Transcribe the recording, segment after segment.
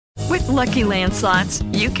Lucky Land Slots,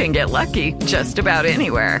 you can get lucky just about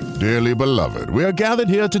anywhere. Dearly beloved, we are gathered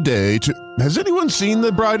here today to... Has anyone seen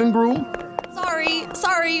the bride and groom?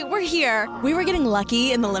 Sorry, we're here. We were getting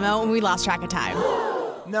lucky in the limo and we lost track of time.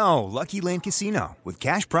 No, Lucky Land Casino, with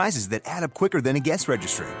cash prizes that add up quicker than a guest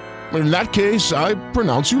registry. In that case, I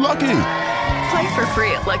pronounce you lucky. Play for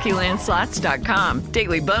free at LuckyLandSlots.com.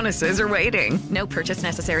 Daily bonuses are waiting. No purchase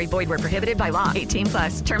necessary. Void where prohibited by law.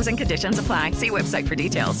 18+. Terms and conditions apply. See website for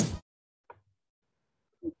details.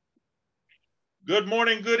 Good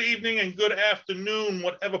morning, good evening, and good afternoon,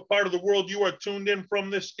 whatever part of the world you are tuned in from.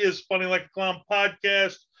 This is Funny Like a Clown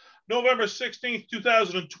podcast, November 16th,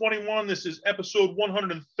 2021. This is episode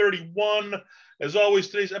 131. As always,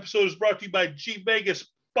 today's episode is brought to you by G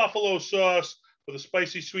Vegas Buffalo Sauce. For the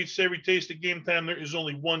spicy, sweet, savory taste at game time, there is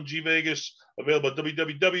only one G Vegas, available at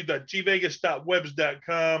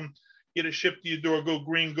www.gvegas.webs.com. Get it shipped to your door. Go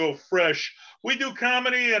green, go fresh. We do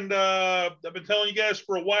comedy, and I've been telling you guys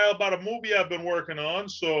for a while about a movie I've been working on.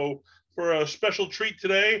 So for a special treat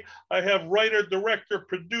today, I have writer, director,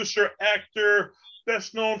 producer, actor,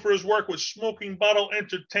 best known for his work with Smoking Bottle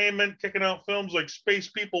Entertainment, kicking out films like Space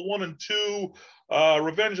People 1 and 2,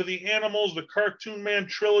 Revenge of the Animals, the Cartoon Man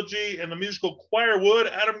trilogy, and the musical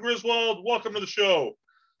Choirwood. Adam Griswold, welcome to the show.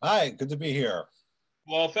 Hi, good to be here.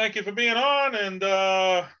 Well, thank you for being on, and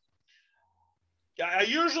I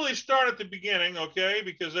usually start at the beginning, okay,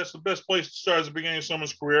 because that's the best place to start, is the beginning of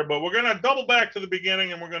someone's career, but we're going to double back to the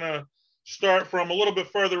beginning, and we're going to start from a little bit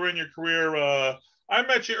further in your career. I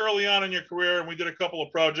met you early on in your career, and we did a couple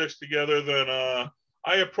of projects together. Then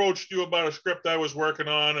I approached you about a script I was working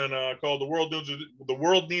on, and called The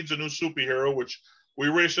World Needs a New Superhero, which we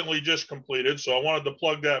recently just completed, so I wanted to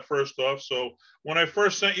plug that first off. So when I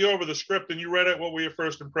first sent you over the script and you read it, what were your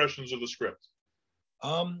first impressions of the script?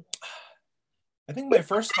 I think my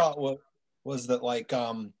first thought was that, like,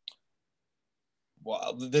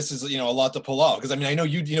 well, this is, a lot to pull out, because I mean, I know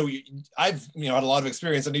I've had a lot of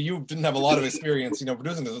experience. I know you didn't have a lot of experience,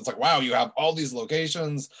 producing this. It's like, wow, you have all these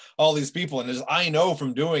locations, all these people, and I know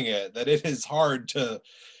from doing it that it is hard to,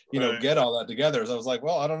 get all that together. So I was like,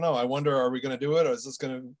 well, I don't know. I wonder, are we going to do it, or is this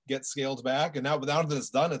going to get scaled back? And now that it's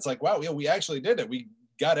done, it's like, wow, yeah, we actually did it. We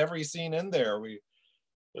got every scene in there.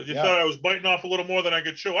 You thought I was biting off a little more than I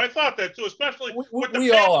could chew. I thought that too, especially with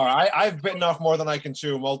we all are. I've bitten off more than I can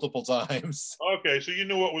chew multiple times. Okay, so you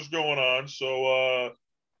knew what was going on. So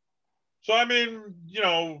I mean,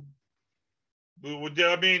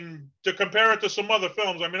 to compare it to some other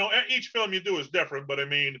films, I mean, each film you do is different, but I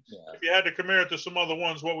mean, if you had to compare it to some other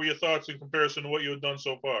ones, what were your thoughts in comparison to what you had done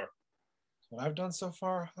so far? What I've done so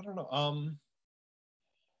far? I don't know.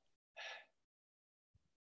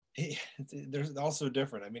 There's also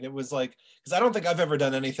different. I mean, it was like, because I don't think I've ever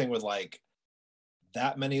done anything with like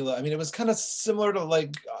that many. I mean, it was kind of similar to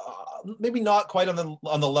like maybe not quite on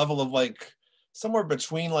the level of like somewhere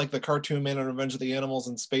between like the Cartoon Man and Revenge of the Animals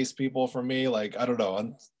and Space People for me. Like, I don't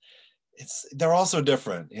know. They're also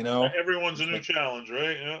different, Everyone's a new challenge,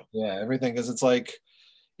 right? Yeah, everything is. It's like,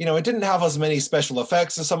 it didn't have as many special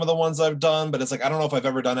effects as some of the ones I've done, but it's like, I don't know if I've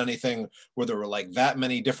ever done anything where there were like that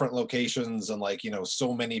many different locations and like,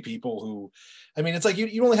 so many people who, I mean, it's like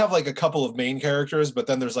you only have like a couple of main characters, but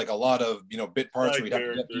then there's like a lot of, bit parts where you'd have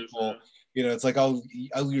to get people, it's like I'll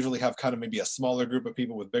usually have kind of maybe a smaller group of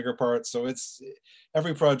people with bigger parts. So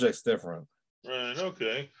every project's different. Right.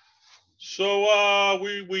 Okay. So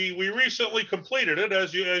we recently completed it,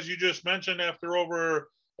 as you just mentioned, after over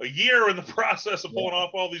a year in the process of pulling off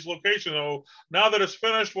all these locations. So now that it's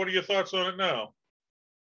finished, what are your thoughts on it now?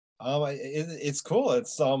 It's cool.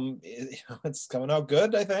 It's it's coming out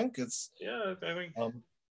good. I think it's it's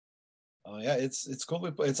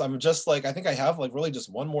cool. I'm just like, I think I have like really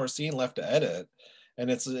just one more scene left to edit, and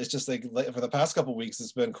it's just like for the past couple of weeks,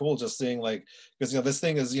 it's been cool just seeing like, because this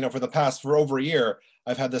thing is for over a year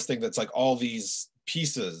I've had this thing that's like all these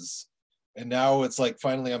pieces. And now it's like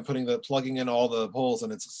finally I'm plugging in all the holes,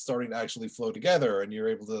 and it's starting to actually flow together, and you're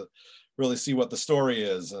able to really see what the story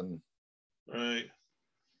is. And right,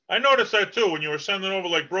 I noticed that too when you were sending over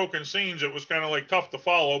like broken scenes. It was kind of like tough to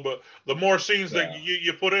follow, but the more scenes that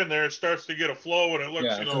you put in there, it starts to get a flow, and it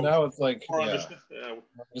looks so now it's like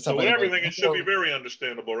So with everything, it should be very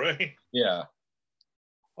understandable, right? Yeah.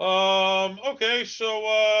 Okay,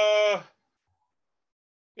 so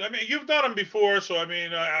I mean, you've done them before, so I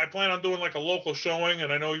mean, I plan on doing like a local showing,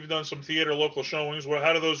 and I know you've done some theater local showings. Well,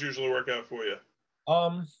 how do those usually work out for you?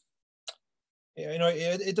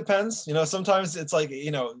 It depends. Sometimes it's like,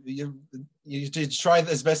 you try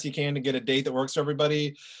as best you can to get a date that works for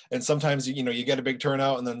everybody, and sometimes you get a big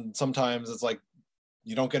turnout, and then sometimes it's like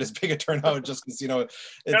you don't get as big a turnout just because, kind of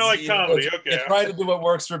like comedy. Okay. You try to do what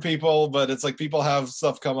works for people, but it's like people have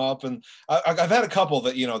stuff come up, and I've had a couple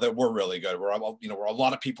that, that were really good, where where a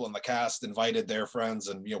lot of people in the cast invited their friends,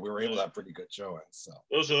 and we were able to have pretty good showings. So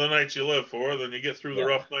those are the nights you live for. Then you get through the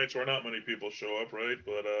rough nights where not many people show up, right?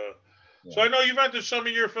 But so I know you've entered some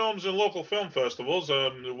of your films in local film festivals.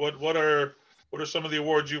 What are some of the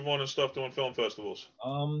awards you've won and stuff doing film festivals?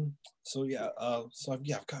 I've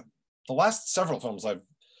got the last several films I've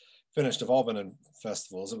finished have all been in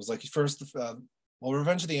festivals. It was like first,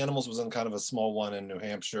 Revenge of the Animals was in kind of a small one in New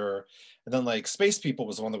Hampshire, and then like Space People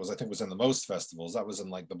was one that I think was in the most festivals. That was in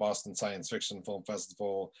like the Boston Science Fiction Film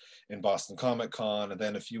Festival, in Boston Comic Con, and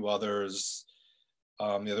then a few others.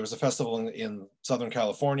 There was a festival in Southern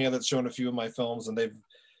California that's shown a few of my films, and they've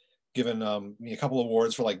given me a couple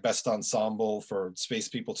awards for like Best Ensemble for Space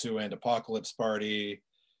People 2 and Apocalypse Party.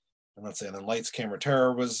 And then Lights, Camera,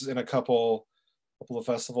 Terror was in a couple of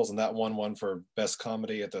festivals, and that won for Best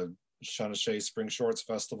Comedy at the Chaunashea Spring Shorts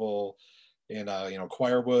Festival. And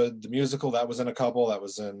Choirwood, the musical, that was in a couple. That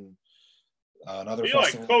was in another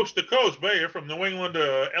festival. Like coast to coast, but you're from New England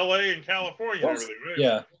to LA and California and everything, right?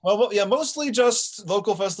 Yeah. Well, yeah, mostly just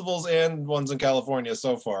local festivals and ones in California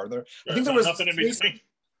so far. I think there was nothing in between.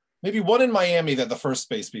 Maybe one in Miami that the first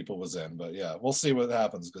Space People was in, but yeah, we'll see what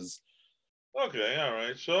happens because. Okay, all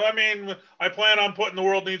right. So, I mean, I plan on putting The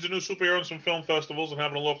World Needs a New Superhero in some film festivals and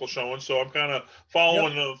having a local showing. So I'm kind of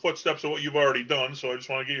following the footsteps of what you've already done. So I just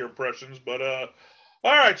want to get your impressions. But all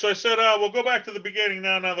right. So I said we'll go back to the beginning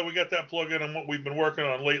now that we got that plug in and what we've been working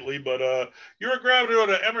on lately. But you're a graduate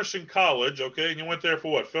at Emerson College, okay? And you went there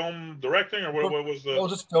for what? Film directing or what was the? Well,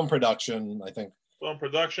 just film production, I think. Film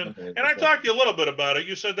production. And I talked to you a little bit about it.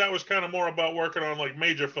 You said that was kind of more about working on like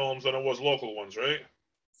major films than it was local ones, right?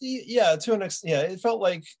 Yeah, to an extent. Yeah, it felt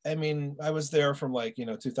like, I mean, I was there from like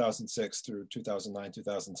 2006 through 2009,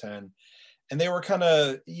 2010, and they were kind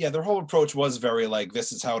of, their whole approach was very like,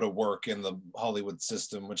 this is how to work in the Hollywood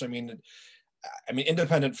system, which I mean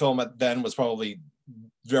independent film at then was probably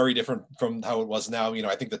very different from how it was now.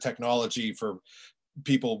 I think the technology for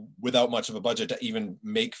people without much of a budget to even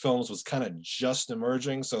make films was kind of just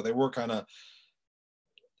emerging, so they were kind of,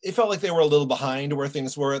 it felt like they were a little behind where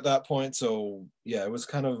things were at that point. So yeah, it was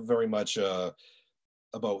kind of very much about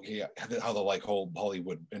how the whole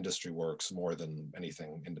Hollywood industry works more than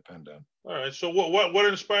anything independent. All right. So what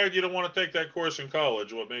inspired you to want to take that course in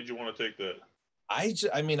college? What made you want to take that? I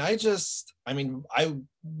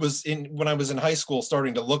was when I was in high school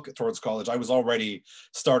starting to look towards college, I was already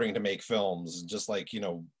starting to make films, just like,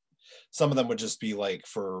 some of them would just be like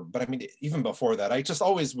but I mean, even before that, I just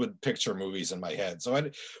always would picture movies in my head. So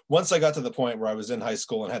once I got to the point where I was in high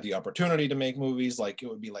school and had the opportunity to make movies, like it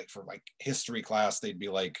would be like for like history class, they'd be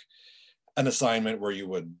like an assignment where you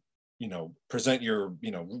would, present your,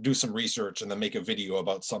 do some research and then make a video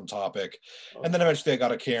about some topic. And then eventually I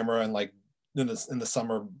got a camera, and like in the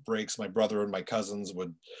summer breaks, my brother and my cousins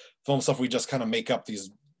would film stuff. We just kind of make up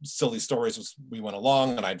these silly stories as we went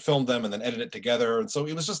along, and I'd film them and then edit it together. And so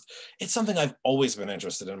it's something I've always been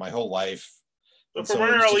interested in my whole life. So from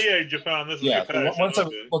an early age, you found this was your passion. Once I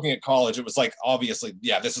was looking at college, it was like, obviously,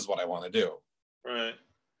 this is what I want to do. Right.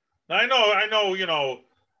 Now, I know,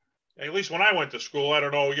 at least when I went to school, I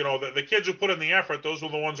don't know, the kids who put in the effort, those were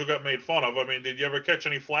the ones who got made fun of. I mean, did you ever catch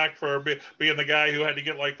any flack for being the guy who had to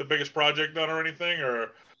get like the biggest project done or anything?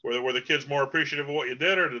 Or were the kids more appreciative of what you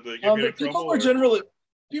did, or did they give you in trouble?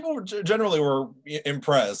 People generally were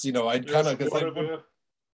impressed. I'd kind of,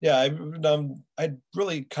 I'd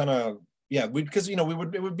really kind of, because it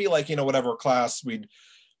would be like, whatever class, we'd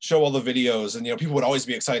show all the videos, and people would always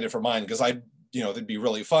be excited for mine because I'd, they'd be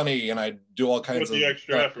really funny, and I'd do all kinds of the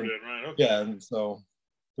extra effort in, right? Okay. Yeah, and so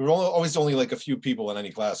there were always only like a few people in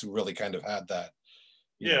any class who really kind of had that.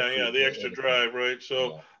 The extra drive, right?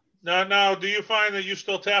 So now, do you find that you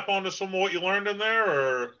still tap onto some of what you learned in there,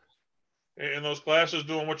 or in those classes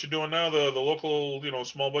doing what you're doing now, the local,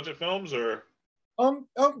 small budget films, or?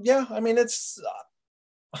 Yeah. I mean, it's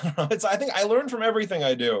I think I learned from everything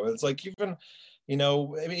I do. It's like even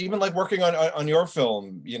like working on your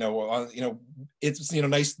film, it's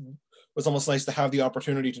nice. It was almost nice to have the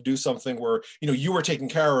opportunity to do something where you were taking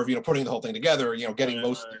care of putting the whole thing together, getting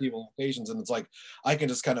most of the people on locations, and it's like I can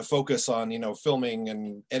just kind of focus on filming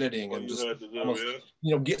and editing and just almost,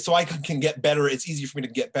 so I can get better. It's easy for me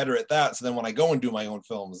to get better at that. So then when I go and do my own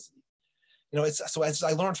films,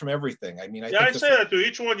 I learned from everything. I mean, I say that too.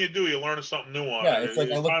 Each one you do, you learn something new on. Yeah, it's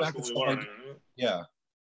like I look back at stuff.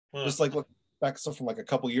 Just like look back stuff from like a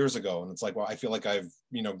couple years ago, and it's like, well, I feel like I've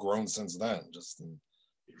grown since then.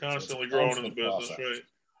 You're constantly growing in the business, right?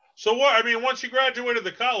 So what? I mean, once you graduated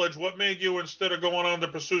the college, what made you, instead of going on to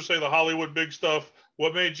pursue, say, the Hollywood big stuff,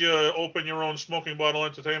 what made you open your own smoking bottle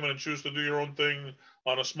entertainment and choose to do your own thing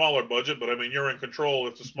on a smaller budget? But I mean, you're in control.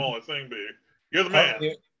 It's a smaller thing, but you're the man.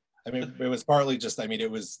 Partly, I mean, it was partly just, I mean,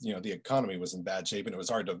 it was, the economy was in bad shape and it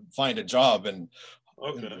was hard to find a job and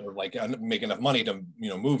Okay. or like make enough money to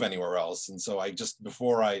move anywhere else. And so I just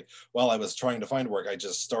while I was trying to find work, I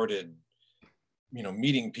just started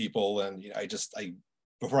meeting people, and I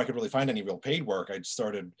before I could really find any real paid work, I just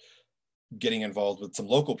started getting involved with some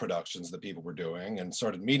local productions that people were doing, and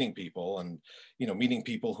started meeting people, and meeting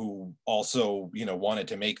people who also wanted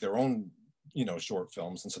to make their own short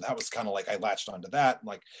films. And so that was kind of like, I latched onto that. I'm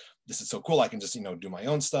like, this is so cool, I can just do my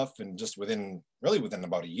own stuff. And just within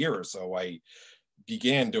about a year or so, I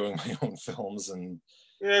began doing my own films. And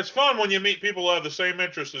Yeah, it's fun when you meet people who have the same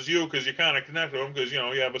interests as you, because you kind of connect with them because you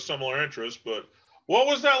have a similar interest. But what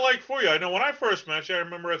was that like for you? I know when I first met you, I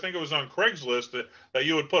remember, I think it was on Craigslist that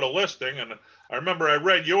you would put a listing, and I remember I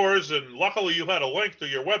read yours, and luckily you had a link to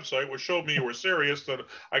your website which showed me you were serious. And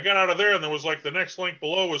I got out of there, and there was like the next link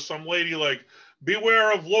below was some lady like,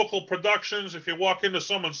 beware of local productions. If you walk into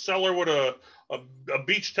someone's cellar with a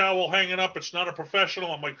beach towel hanging up, it's not a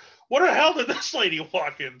professional. I'm like, what the hell did this lady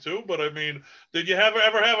walk into? But I mean, did you ever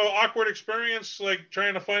have an awkward experience like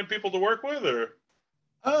trying to find people to work with, or?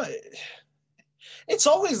 uh, it's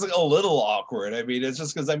always a little awkward. I mean, it's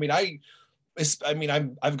just because I've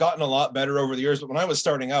gotten a lot better over the years, but when I was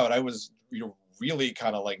starting out, I was really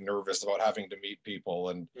kind of like nervous about having to meet people,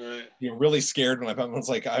 and Right. really scared when I was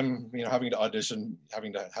like, I'm having to audition,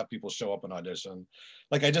 having to have people show up and audition.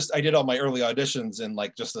 Like I did all my early auditions in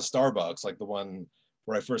like just the Starbucks, like the one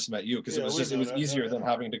where I first met you, because Yeah, it we was know that, easier yeah. than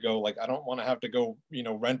having to go, like, I don't want to have to go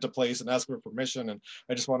rent a place and ask for permission, and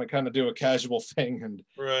I just want to kind of do a casual thing. And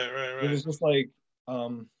Right, right, it right. was just like,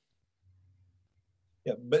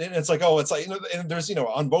 yeah, but it's like, oh, it's like, and there's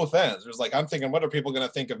on both ends, there's like, I'm thinking, what are people going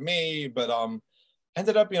to think of me? But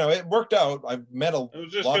ended up, it worked out. I've met a I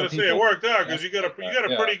was just lot gonna of say it people. worked out because Like you that. got a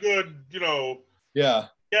Yeah, pretty good yeah,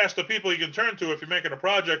 cast of people you can turn to if you're making a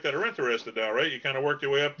project that are interested now, right? You kind of worked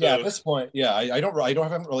your way up yeah. At to. this point, yeah,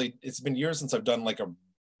 haven't really, it's been years since I've done like a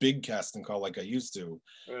big casting call like I used to,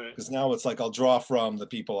 Right. because now it's like I'll draw from the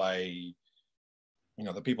people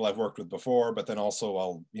the people I've worked with before, but then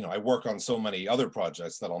also I work on so many other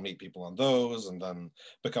projects that I'll meet people on those, and then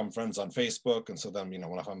become friends on Facebook. And so then,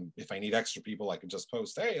 if I need extra people, I can just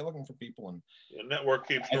post, hey, looking for people. And The network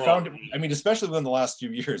keeps I growing. found, I mean, especially within the last few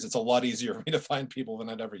years, it's a lot easier for me to find people than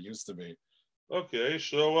it ever used to be. Okay,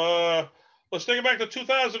 so let's take it back to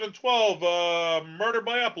 2012. Murder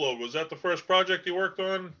by Upload, was that the first project you worked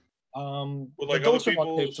on with The like other Dolce tapes was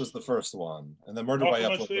people's the first one, and the Murder by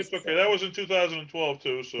document Upload was tapes? the Okay, that second. was in 2012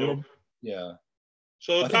 too. They were, So yeah.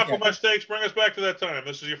 so I the think, yeah, document takes bring us back to that time.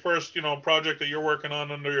 This is your first project that you're working on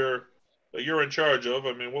under your that you're in charge of.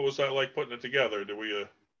 I mean, what was that like putting it together? Did we it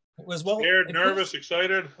was, well, scared, at nervous, first,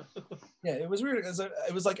 excited? yeah, it was weird because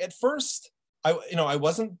it was like, at first, I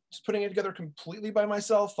wasn't putting it together completely by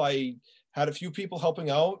myself. I had a few people helping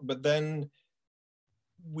out, but then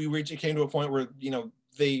it came to a point where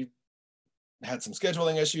they had some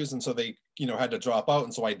scheduling issues, and so they had to drop out,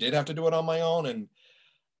 and so I did have to do it on my own. And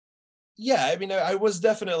yeah, I mean, I was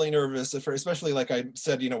definitely nervous at first, especially like I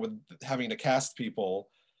said, with having to cast people.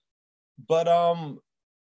 But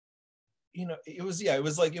it was, yeah, it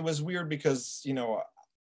was like, it was weird because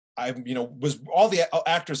I was, all the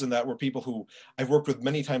actors in that were people who I've worked with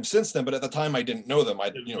many times since then, but at the time I didn't know them.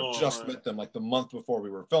 I Didn't know 'em, just right. met them like the month before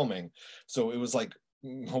we were filming. So it was like,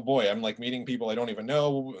 oh boy, I'm like meeting people I don't even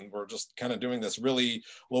know, and we're just kind of doing this really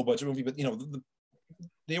low budget movie. But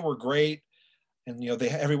they were great, and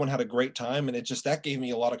everyone had a great time, and it just, that gave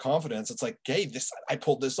me a lot of confidence. It's like, hey, I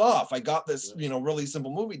pulled this off. I got this really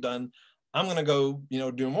simple movie done. I'm gonna go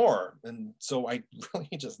do more. And so I really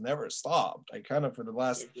just never stopped. I kind of, for the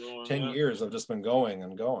last Keep going, 10 yeah. years, I've just been going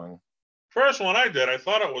and going. First one I did, I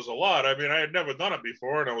thought it was a lot. I mean, I had never done it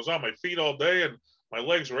before, and I was on my feet all day, and my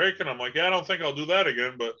legs were aching. I'm like, yeah, I don't think I'll do that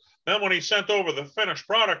again. But then when he sent over the finished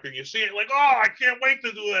product, and you see it, like, oh, I can't wait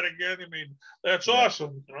to do that again. I mean, that's Yeah.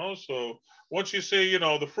 awesome, So once you see,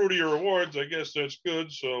 the fruit of your rewards, I guess that's good.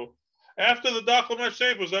 So after the document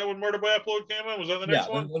tape, was that when Murder by Upload came in? Was that the Yeah, next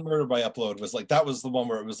one? the Murder by Upload was like, that was the one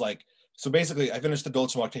where it was like, so basically I finished the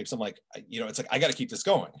Dolce Walk tapes. I'm like, it's like, I got to keep this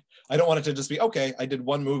going. I don't want it to just be, okay, I did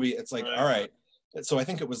one movie. It's like, Right. all right. So I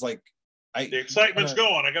think it was like, The excitement's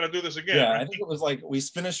going. I got to do this again. yeah, Right? I think it was like, we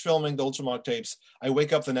finished filming Dolce Walk tapes. I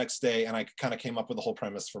wake up the next day and I kind of came up with the whole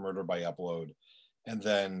premise for Murder by Upload, and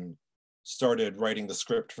then started writing the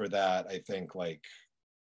script for that, I think, like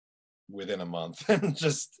within a month. And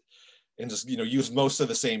just, and just, you know, used most of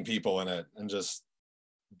the same people in it and just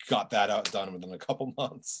got that done within a couple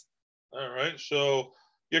months. All right. So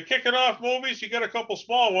you're kicking off movies. You got a couple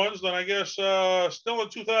small ones. Then I guess still in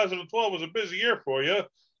 2012 was a busy year for you.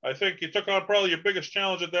 I think you took on probably your biggest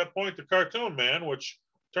challenge at that point, the Cartoon Man, which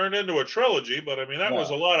turned into a trilogy. But I mean, that was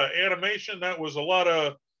a lot of animation. That was a lot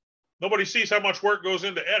of, nobody sees how much work goes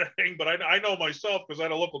into editing, but I know myself because I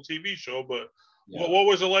had a local TV show. But what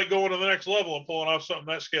was it like going to the next level and pulling off something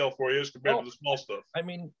that scale for you as compared to the small stuff? I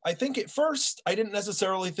mean, I think at first I didn't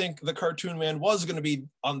necessarily think the Cartoon Man was going to be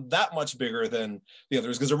on that much bigger than the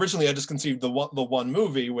others, because originally I just conceived the one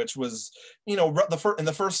movie, which was, you know,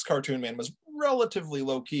 the first Cartoon Man was relatively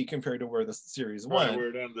low key compared to where the series went. Where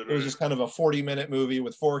it ended, it was just kind of a 40-minute movie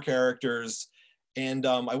with 4 characters. And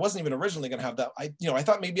I wasn't even originally going to have that. I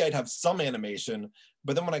thought maybe I'd have some animation,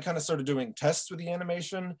 but then when I kind of started doing tests with the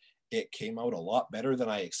animation, it came out a lot better than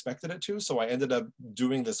I expected it to. So I ended up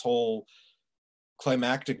doing this whole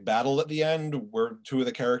climactic battle at the end where 2 of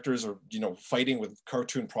the characters are, you know, fighting with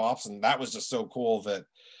cartoon props. And that was just so cool that,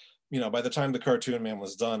 you know, by the time the Cartoon Man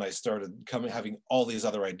was done, I started having all these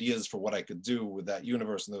other ideas for what I could do with that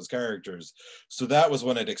universe and those characters. So that was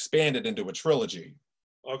when it expanded into a trilogy.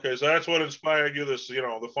 Okay, so that's what inspired you, this, you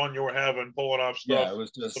know, the fun you were having pulling off stuff it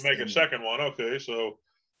was just, to make a second one. Okay, so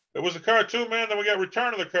it was the Cartoon Man, then we got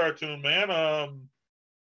Return of the Cartoon Man,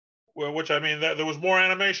 which, I mean, there was more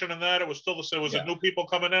animation in that. It was still the same. Was it new people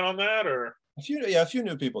coming in on that, or? A few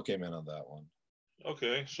new people came in on that one.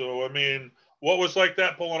 Okay, so, I mean, what was like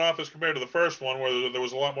that pulling off as compared to the first one where there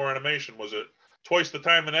was a lot more animation? Was it twice the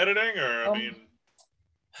time in editing, or, I mean?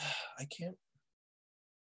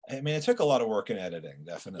 I mean, it took a lot of work in editing,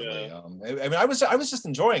 definitely. Yeah. I mean, I was just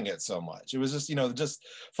enjoying it so much. It was just, you know, just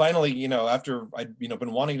finally, you know, after I'd, you know,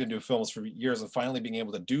 been wanting to do films for years and finally being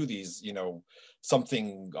able to do these, you know,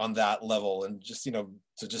 something on that level, and just, you know,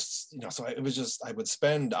 to just, you know, so it was just, I would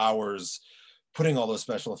spend hours putting all those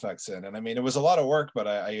special effects in. And I mean, it was a lot of work, but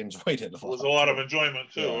I enjoyed it. It was a lot of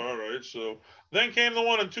enjoyment too. Yeah. All right. So then came the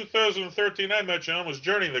one in 2013 I mentioned, was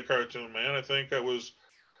Journey the Cartoon Man. I think that was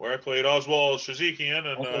where I played Oswald Shazikian,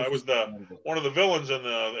 and I was one of the villains in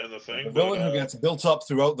the thing. The villain who gets built up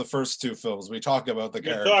throughout the first 2 films. We talk about the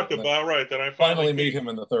character. Talked about, right. Then I finally meet him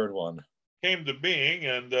in the third one. Came to being,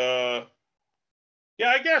 and yeah,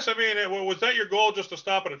 I guess, I mean, was that your goal, just to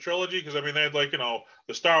stop at a trilogy? Because, I mean, they had, like, you know,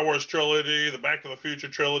 the Star Wars trilogy, the Back to the Future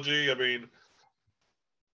trilogy. I mean,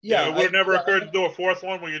 yeah, it would have never occurred to do a 4th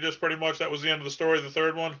one where you just pretty much, that was the end of the story, the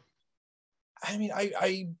 3rd one? I mean,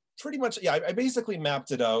 I pretty much, yeah, I basically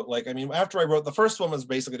mapped it out. Like, I mean, after I wrote, the first one was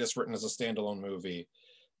basically just written as a standalone movie,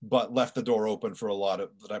 but left the door open for a lot of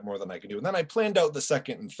that, more than I could do. And then I planned out the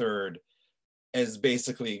 2nd and 3rd as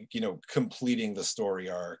basically, you know, completing the story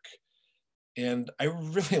arc. And I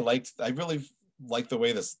really liked the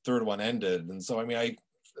way this 3rd one ended. And so, I mean, I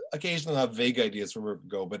occasionally have vague ideas for where it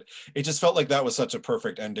could go, but it just felt like that was such a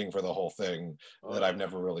perfect ending for the whole thing that I've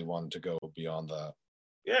never really wanted to go beyond that.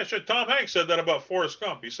 Yeah, sure. Tom Hanks said that about Forrest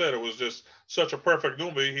Gump. He said it was just such a perfect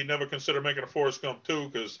movie. He never considered making a Forrest Gump 2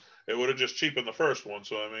 because it would have just cheapened the first one.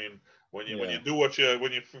 So, I mean, when you do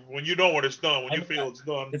when you know when it's done, when you feel it's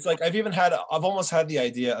done. It's like I've almost had the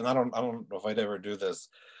idea, and I don't know if I'd ever do this,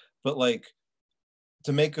 but like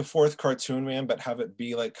to make a 4th Cartoon Man, but have it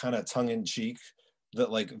be like kind of tongue in cheek, that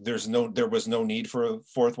like there was no need for a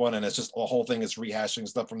 4th one, and it's just a whole thing is rehashing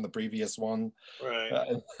stuff from the previous one.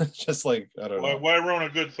 Right. Just like, I don't know. Why ruin a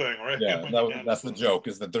good thing, right? Yeah, that's the joke,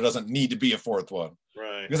 is that there doesn't need to be a 4th one.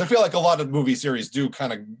 Right. Because I feel like a lot of movie series do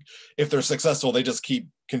kind of, if they're successful, they just keep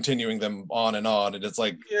continuing them on, and it's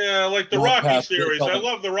like, yeah, like the Rocky series. I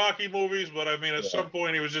love the Rocky movies, but I mean, at some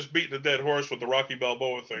point he was just beating a dead horse with the Rocky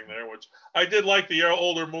Balboa thing there, which I did like the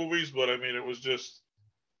older movies, but I mean, it was just,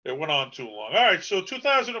 it went on too long. All right, so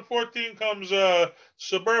 2014 comes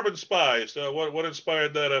Suburban Spies. What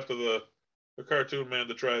inspired that after the Cartoon Man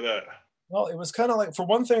to try that? Well, it was kind of like, for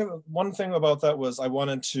one thing about that was I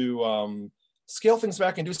wanted to scale things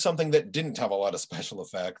back and do something that didn't have a lot of special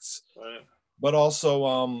effects. Right. But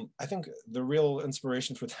also, I think the real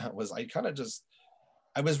inspiration for that was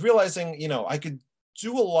I was realizing, you know, I could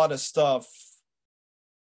do a lot of stuff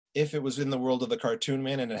if it was in the world of the Cartoon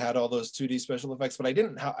Man and it had all those 2D special effects, but I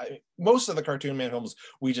didn't have, most of the Cartoon Man films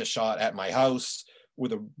we just shot at my house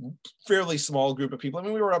with a fairly small group of people. I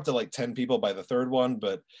mean, we were up to like 10 people by the 3rd one,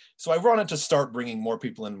 but so I wanted to start bringing more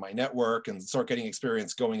people in my network and start getting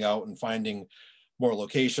experience going out and finding more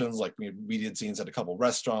locations. Like we did scenes at a couple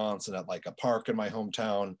restaurants and at like a park in my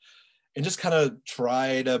hometown, and just kind of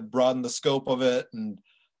try to broaden the scope of it. And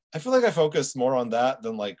I feel like I focused more on that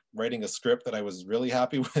than like writing a script that I was really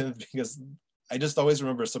happy with, because I just always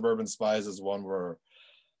remember Suburban Spies as one where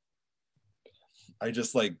I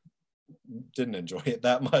just like didn't enjoy it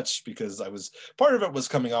that much because part of it was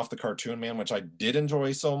coming off the Cartoon Man, which I did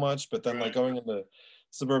enjoy so much, but then like going into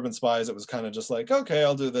Suburban Spies, it was kind of just like, okay,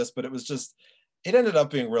 I'll do this, but it ended up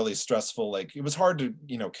being really stressful. Like it was hard to,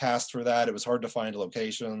 cast for that. It was hard to find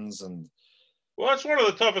locations and. Well, that's one of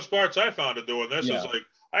the toughest parts I found of doing this is Yeah. like,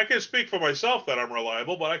 I can speak for myself that I'm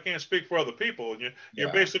reliable, but I can't speak for other people. And you're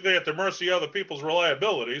Yeah. basically at the mercy of other people's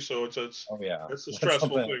reliability. So it's Oh yeah, it's a That's stressful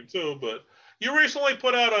something. thing too. But you recently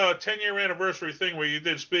put out a 10-year anniversary thing where you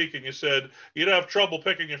did speak and you said you'd have trouble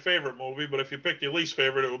picking your favorite movie, but if you picked your least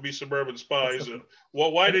favorite, it would be Suburban Spies. And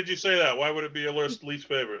why did you say that? Why would it be your least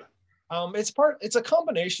favorite? It's a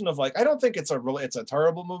combination of like, I don't think it's a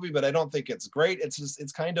terrible movie, but I don't think it's great.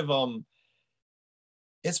 It's kind of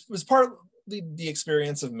it was part the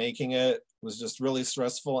experience of making it was just really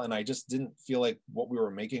stressful, and I just didn't feel like what we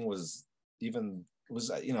were making was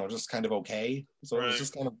just kind of okay. So it was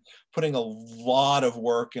just kind of putting a lot of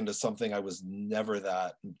work into something I was never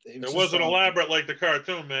that. It wasn't elaborate like the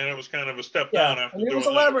Cartoon Man. It was kind of a step down after it was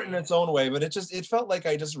doing elaborate that. in its own way, but it felt like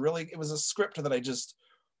it was a script that I just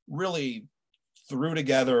really threw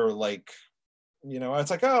together. Like,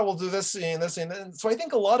 it's like, oh, we'll do this scene. And so I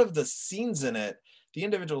think a lot of the scenes in it, the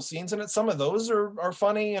individual scenes in it, some of those are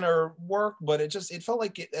funny and are work, but it felt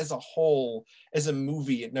like it as a whole, as a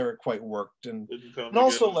movie, it never quite worked. And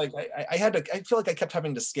also like I feel like I kept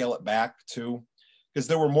having to scale it back too, because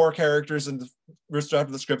there were more characters in the first draft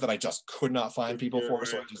of the script that I just could not find people for.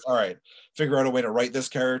 So I just, all right, figure out a way to write this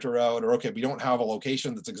character out, or okay, we don't have a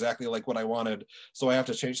location that's exactly like what I wanted, so I have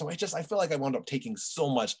to change. So I feel like I wound up taking so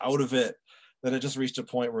much out of it that it just reached a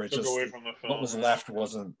point where it took just away from the film. What was left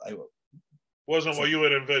wasn't what you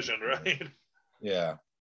had envisioned, right? Yeah.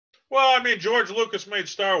 Well, I mean, George Lucas made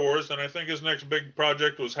Star Wars, and I think his next big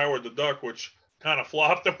project was Howard the Duck, which kind of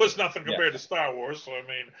flopped. There was nothing compared to Star Wars. So I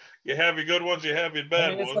mean, you have your good ones, you have your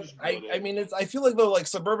bad ones. I feel like though, like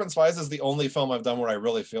Suburban Spies is the only film I've done where I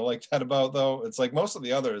really feel like that about. Though it's like most of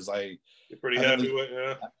the others, you're pretty happy with,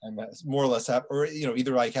 yeah. I'm more or less happy, or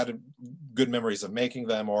either I had good memories of making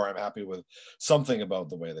them, or I'm happy with something about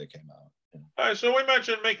the way they came out. All right, so we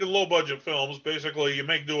mentioned making low budget films. Basically, you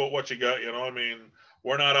make do with what you got. I mean,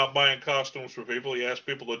 we're not out buying costumes for people. You ask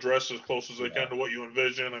people to dress as close as they can to what you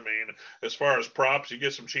envision. I mean, as far as props, you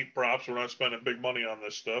get some cheap props. We're not spending big money on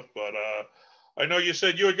this stuff. But I know you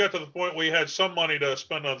said you had got to the point where you had some money to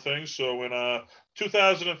spend on things. So in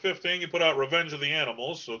 2015, you put out Revenge of the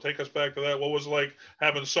Animals. So take us back to that. What was it like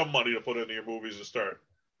having some money to put into your movies to start?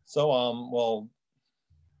 So, well,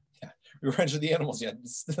 Revenge of the Animals,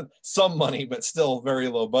 some money, but still very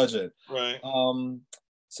low budget. Right.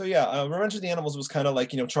 So yeah, Revenge of the Animals was kind of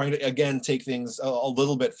like, trying to, again, take things a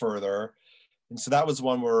little bit further. And so that was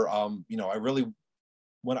one where, the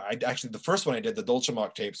first one I did, the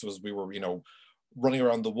Dolchemok tapes, was we were, running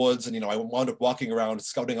around the woods, and, I wound up walking around,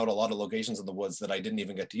 scouting out a lot of locations in the woods that I didn't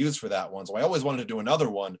even get to use for that one. So I always wanted to do another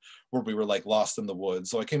one where we were like lost in the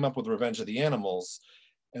woods. So I came up with Revenge of the Animals.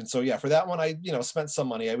 And so, yeah, for that one, I, spent some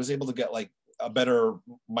money. I was able to get like a better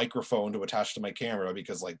microphone to attach to my camera,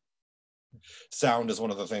 because like sound is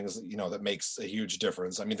one of the things, that makes a huge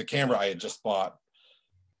difference. I mean, the camera I had just bought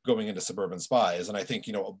going into Suburban Spies, and I think,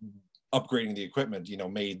 upgrading the equipment,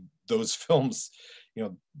 made those films,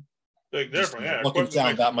 big difference. Yeah, look and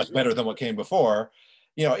sound that much better than what came before.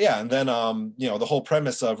 And then the whole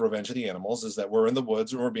premise of Revenge of the Animals is that we're in the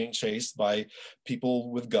woods and we're being chased by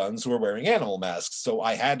people with guns who are wearing animal masks. So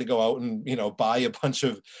I had to go out and buy a bunch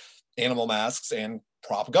of animal masks and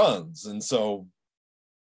prop guns. And so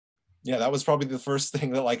that was probably the first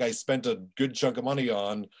thing that like I spent a good chunk of money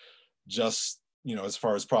on, just as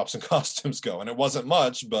far as props and costumes go. And it wasn't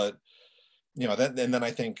much, but and then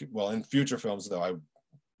I think, well, in future films though, I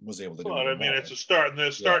was able to do it. I mean, it's a start, and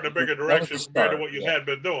it's starting a bigger direction compared to what you had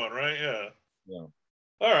been doing, right? Yeah.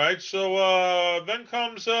 All right, so then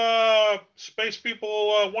comes Space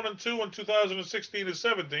People 1 and 2 in 2016 and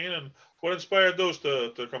 17, and what inspired those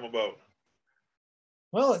to come about?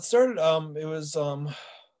 Well, it started. It was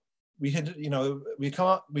we had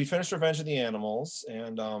we finished Revenge of the Animals,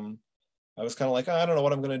 and I was kind of like, I don't know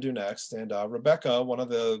what I'm going to do next. And Rebecca, one of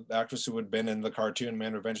the actors who had been in the Cartoon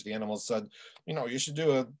Man Revenge of the Animals, said, you should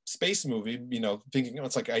do a space movie, thinking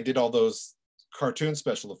it's like I did all those cartoon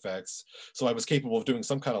special effects, so I was capable of doing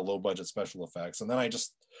some kind of low budget special effects. And then I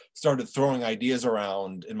just started throwing ideas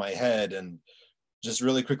around in my head and just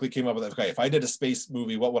really quickly came up with, okay, if I did a space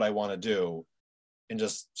movie, what would I want to do? And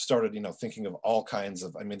just started, thinking of all kinds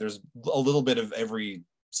of, I mean, there's a little bit of every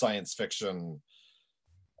science fiction,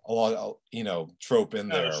 a lot, trope in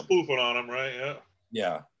there. Spoofing on them, right? Yeah.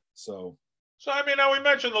 Yeah. So So, I mean, now we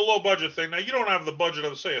mentioned the low budget thing. Now, you don't have the budget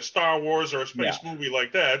of, say, a Star Wars or a space Yeah. movie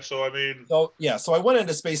like that. So, I mean, So yeah, so I went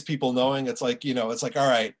into Space People knowing it's like, it's like, all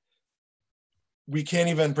right, we can't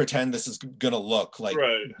even pretend this is gonna look like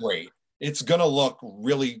right. great. It's gonna look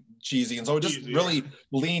really cheesy. And so I just Cheesy, really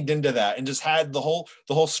leaned into that and just had the whole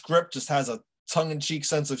script just has a tongue-in-cheek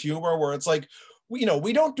sense of humor where it's like, we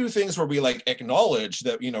don't do things where we like acknowledge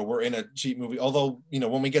that, we're in a cheap movie. Although,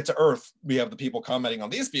 when we get to Earth, we have the people commenting on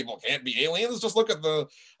these people can't be aliens. Just look at the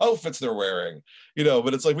outfits they're wearing,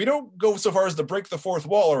 but it's like, we don't go so far as to break the fourth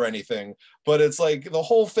wall or anything, but it's like the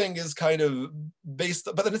whole thing is kind of based,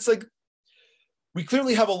 but then it's like, we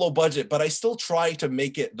clearly have a low budget, but I still try to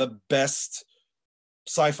make it the best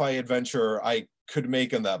sci-fi adventure I could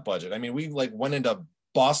make in that budget. I mean, we like went into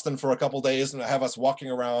Boston for a couple days and have us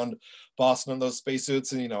walking around Boston in those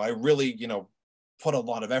spacesuits. And, I really, put a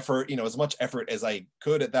lot of effort, as much effort as I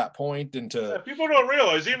could at that point into. Yeah, people don't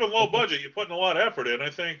realize, even low budget, you're putting a lot of effort in. I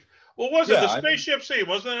think. What was it? The spaceship scene?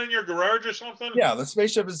 Wasn't it in your garage or something? Yeah, the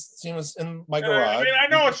spaceship was in my garage. I mean, I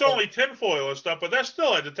know it's only tinfoil and stuff, but that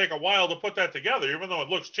still had to take a while to put that together, even though it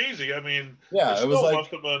looks cheesy. I mean, yeah, it was like,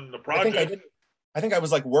 must have been the project. I think I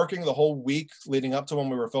was like working the whole week leading up to when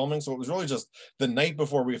we were filming. So it was really just the night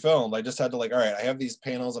before we filmed. I just had to like, all right, I have these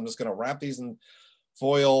panels. I'm just going to wrap these in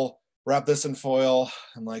foil, wrap this in foil.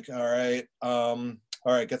 I'm like, all right,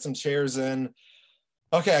 get some chairs in.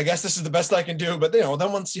 Okay, I guess this is the best I can do. But then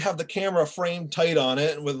once you have the camera framed tight on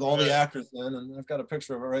it with all the actors in, and I've got a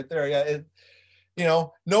picture of it right there. Yeah,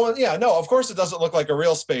 of course it doesn't look like a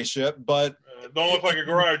real spaceship, but don't look like a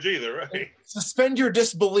garage either, right? Suspend your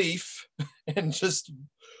disbelief and just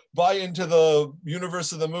buy into the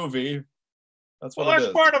universe of the movie. That's what it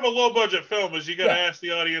is. Part of a low budget film is you got to ask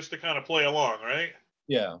the audience to kind of play along, right?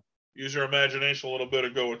 Yeah. Use your imagination a little bit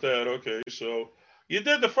and go with that. Okay, so you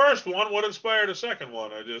did the first one. What inspired the second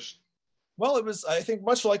one? Well, it was, I think,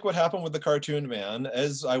 much like what happened with the Cartoon Man.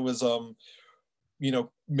 As I was,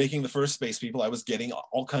 making the first Space People, I was getting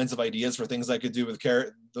all kinds of ideas for things I could do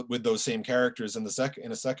with those same characters in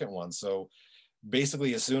a second one. So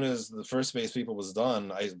basically, as soon as the first Space People was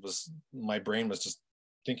done, my brain was just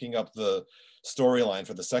thinking up the storyline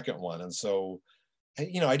for the second one. And so,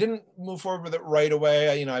 I didn't move forward with it right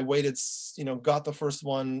away. I waited, got the first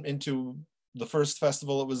one into the first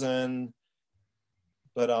festival it was in,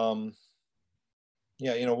 but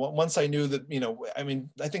once I knew that,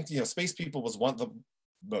 I think Space People was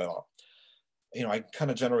I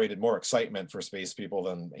kind of generated more excitement for Space People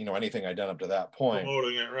than anything I'd done up to that point.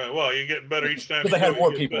 Promoting it, right? Well, you're getting better each time. Because I had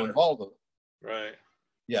more people involved with it. Right.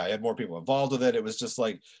 Yeah, I had more people involved with it. It was just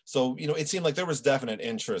like, so it seemed like there was definite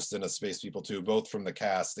interest in a Space People too, both from the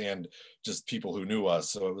cast and just people who knew us.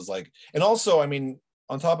 So it was like, and also,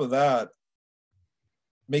 on top of that,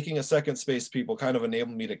 making a second Space People kind of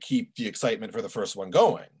enabled me to keep the excitement for the first one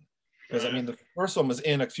going. Because the first one was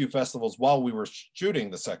in a few festivals while we were shooting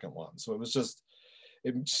the second one. So it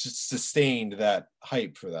just sustained that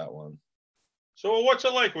hype for that one. So what's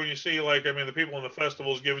it like when you see the people in the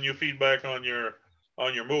festivals giving you feedback on your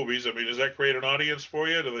movies? Does that create an audience for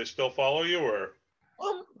you? Do they still follow you or?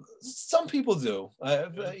 Some people do.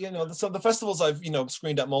 So the festivals I've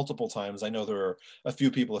screened at multiple times. I know there are a few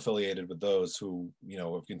people affiliated with those who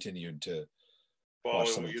have continued to follow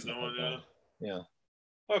what you're doing. Yeah.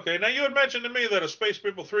 Okay. Now you had mentioned to me that a Space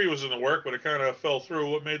People 3 was in the work, but it kind of fell through.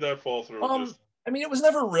 What made that fall through? It was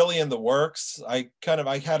never really in the works. I came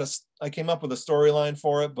up with a storyline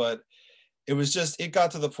for it, but it got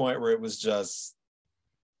to the point where it was just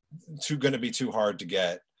going to be too hard to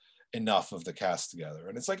get enough of the cast together.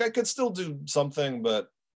 And it's like I could still do something, but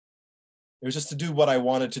it was just to do what I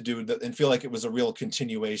wanted to do and feel like it was a real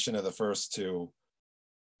continuation of the first two.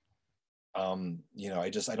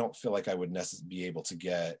 I don't feel like I would necessarily be able to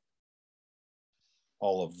get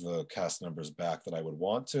all of the cast members back that I would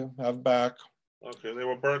want to have back. Okay, they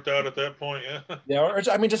were burnt out at that point, yeah. Yeah,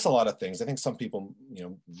 just a lot of things. I think some people,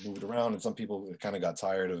 moved around, and some people kind of got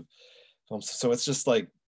tired of films. So it's just like,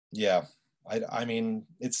 yeah.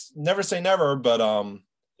 It's never say never, but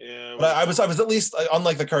yeah. But I was at least,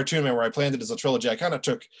 unlike the Cartoon Man where I planned it as a trilogy, I kind of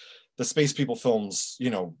took the Space People films,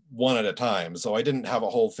 one at a time. So I didn't have a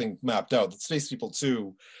whole thing mapped out. The Space People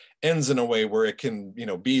 2 ends in a way where it can,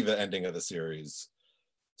 be the ending of the series.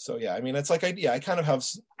 So yeah, it's like I kind of have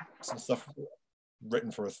some stuff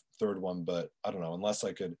written for a third one, but I don't know, unless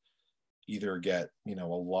I could either get, a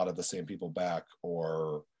lot of the same people back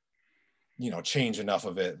or change enough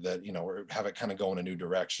of it that, or have it kind of go in a new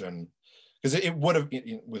direction. Because it would have,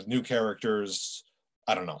 with new characters,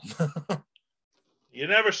 I don't know. You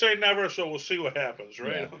never say never, so we'll see what happens,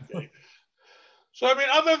 right? Yeah. Okay. So I mean,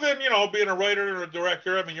 other than being a writer or a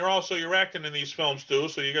director, I mean, you're acting in these films too,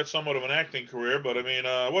 so you got somewhat of an acting career. But I mean,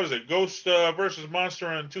 what is it? Ghost versus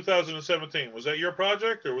Monster in 2017. Was that your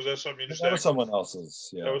project, or was that something you just That was acted in? someone else's.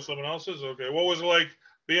 That Yeah. was someone else's. Okay, what was it like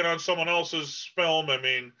being on someone else's film? I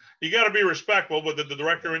mean, you got to be respectful, but did the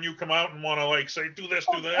director and you come out and want to like say do this,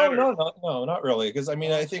 do that? Oh, Or? no, not really. Because I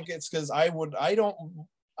mean, I think it's because when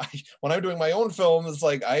I'm doing my own film, it's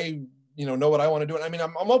like I know what I want to do. And I mean,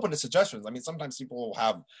 I'm open to suggestions. I mean, sometimes people will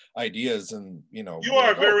have ideas and, You be are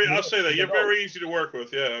like, oh, very. I'll say that you're very easy to work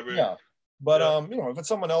with. Yeah, I mean, yeah. But, yeah. if it's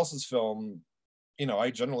someone else's film,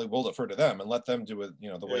 I generally will defer to them and let them do it,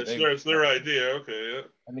 the way they. It's their idea. Okay, yeah.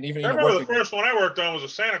 I mean, even, I remember the working. first one I worked on was a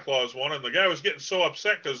Santa Claus one, and the guy was getting so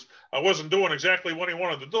upset because I wasn't doing exactly what he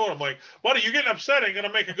wanted to do. And I'm like, buddy, you're getting upset. Ain't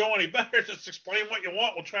gonna make it go any better. Just explain what you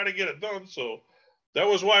want. We'll try to get it done. So that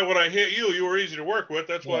was why when I hit you, you were easy to work with.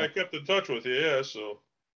 That's why I kept in touch with you. Yeah. So,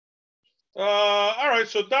 all right.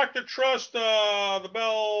 So Dr. Trust, the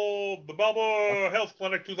Balboa Health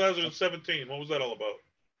Clinic, 2017. What was that all about?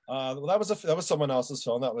 Well, that was someone else's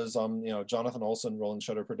film. That was Jonathan Olson, Rolling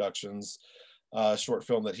Shutter Productions, short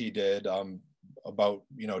film that he did about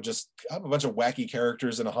just have a bunch of wacky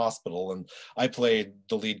characters in a hospital, and I played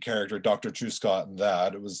the lead character, Dr. Truscott, in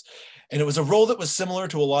that. It was a role that was similar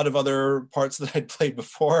to a lot of other parts that I'd played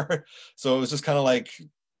before. So it was just kind of like,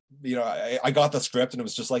 I got the script and it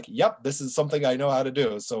was just like, yep, this is something I know how to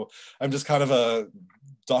do. So I'm just kind of a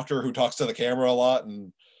doctor who talks to the camera a lot.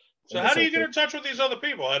 And so how do you get in touch with these other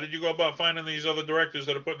people? How did you go about finding these other directors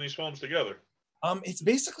that are putting these films together? It's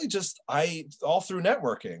basically just all through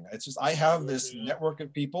networking. It's just I have this network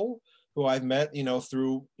of people who I've met,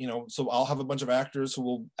 through, so I'll have a bunch of actors who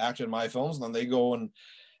will act in my films, and then they go and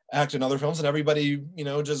act in other films, and everybody,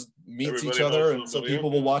 just meets each other, and so people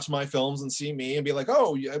will watch my films and see me and be like,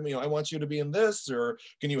 oh, I want you to be in this, or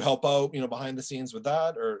can you help out, behind the scenes with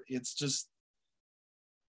that? Or it's just,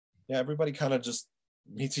 yeah, everybody kind of just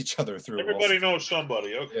meets each other through. Everybody knows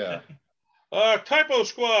somebody. Okay. Yeah. Typo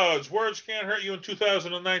Squads, Words Can't Hurt You in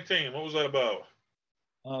 2019. What was that about?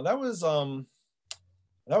 That was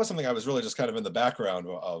something I was really just kind of in the background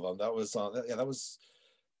of. That was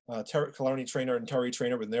Terry Killarney Trainer and Terry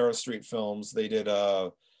Trainer with Narrow Street Films. They did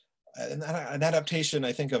an adaptation,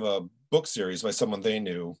 I think, of a book series by someone they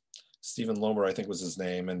knew. Stephen Lomer, I think, was his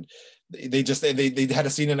name. And they had a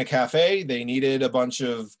scene in a cafe. They needed a bunch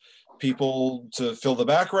of people to fill the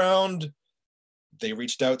background. They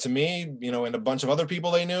reached out to me, and a bunch of other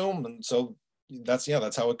people they knew. And so that's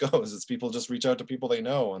how it goes. It's people just reach out to people they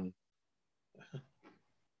know. And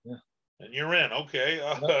yeah. And you're in. Okay.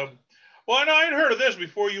 Well, I know I'd heard of this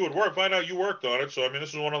before you would work. Find out you worked on it. So, I mean,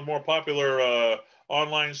 this is one of the more popular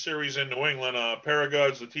online series in New England.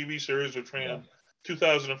 Paragods, the TV series, which ran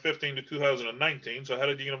 2015 to 2019. So how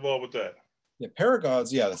did you get involved with that? Yeah,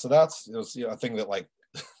 Paragods. Yeah. So it was a thing that, like,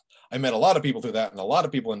 I met a lot of people through that, and a lot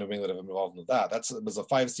of people in New England have been involved with that. It was a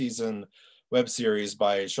 5-season web series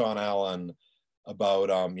by Sean Allen about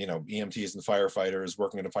EMTs and firefighters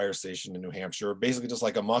working at a fire station in New Hampshire. Basically, just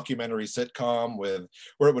like a mockumentary sitcom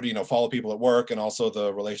where it would follow people at work and also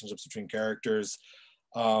the relationships between characters.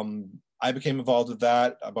 I became involved with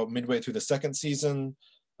that about midway through the second season.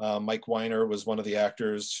 Mike Weiner was one of the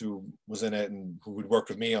actors who was in it and who had worked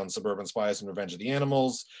with me on Suburban Spies and Revenge of the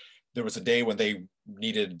Animals. There was a day when they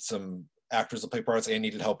needed some actors to play parts and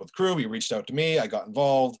needed help with crew. He reached out to me. I got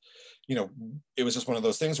involved. It was just one of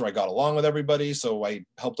those things where I got along with everybody. So I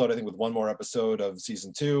helped out, I think, with one more episode of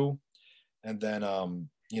season 2. And then,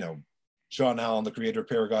 Sean Allen, the creator of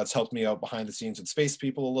Paragods, helped me out behind the scenes with Space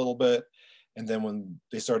People a little bit. And then when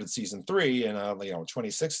they started season 3 in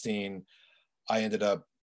 2016, I ended up,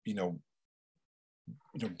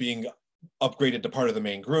 being upgraded to part of the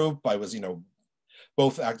main group. I was,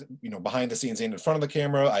 both behind the scenes and in front of the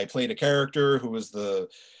camera. I played a character who was the,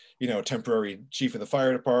 temporary chief of the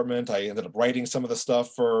fire department. I ended up writing some of the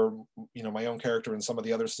stuff for, my own character in some of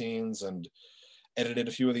the other scenes, and edited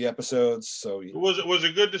a few of the episodes. So was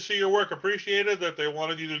it good to see your work appreciated, that they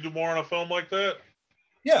wanted you to do more on a film like that?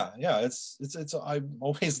 Yeah. It's I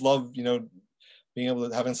always love, being able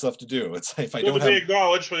to having stuff to do. It's if I good don't to be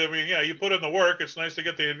acknowledged. But I mean, yeah, you put in the work. It's nice to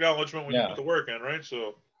get the acknowledgement when you put the work in, right?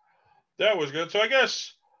 So that was good. So I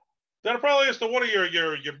guess that probably is one of your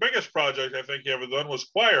biggest project I think you ever done was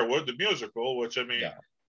Quirewood, the musical. Which I mean,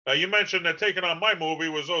 you mentioned that taking on my movie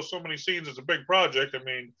was so many scenes. It's a big project. I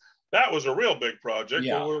mean, that was a real big project.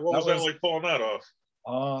 Yeah, what was that like pulling that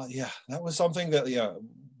off? Yeah, that was something that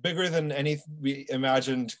bigger than any we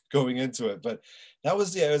imagined going into it. But that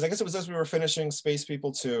was I guess it was as we were finishing Space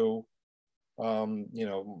People 2.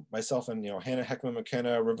 Myself and, Hannah Heckman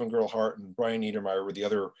McKenna, Ribbon Girl Hart, and Brian Niedermeyer were the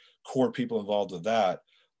other core people involved with that.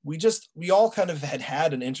 We all kind of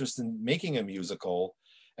had an interest in making a musical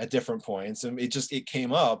at different points, and it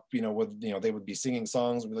came up, they would be singing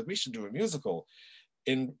songs and be like, we should do a musical.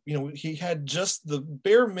 And he had just the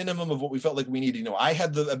bare minimum of what we felt like we needed. I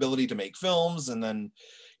had the ability to make films, and then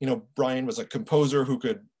Brian was a composer who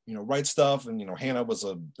could write stuff, and Hannah was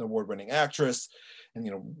an award-winning actress, and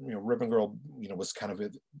Ribbon Girl was kind of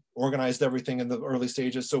organized everything in the early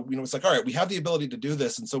stages. So it's like, all right, we have the ability to do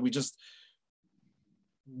this, and so we just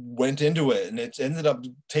went into it, and it ended up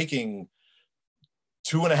taking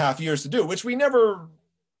 2.5 years to do, which we never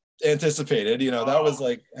anticipated. That was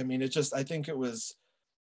like, I think it was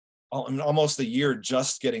almost a year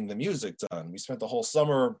just getting the music done. We spent the whole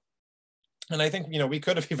summer, and I think we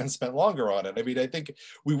could have even spent longer on it. I think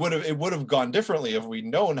it would have gone differently if we'd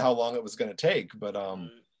known how long it was going to take. But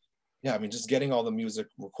just getting all the music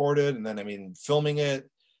recorded, and then filming it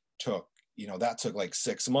took like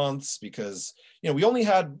 6 months, because we only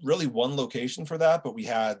had really one location for that, but we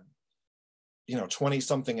had 20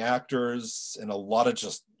 something actors and a lot of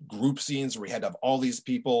just group scenes where we had to have all these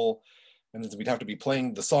people, and we'd have to be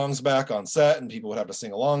playing the songs back on set, and people would have to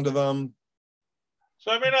sing along to them.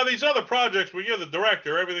 So, on these other projects, when you're the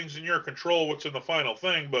director, everything's in your control, what's in the final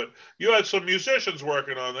thing, but you had some musicians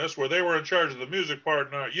working on this where they were in charge of the music part,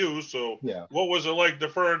 not you. So yeah, what was it like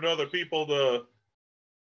deferring to other people to...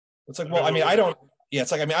 It's like, well, I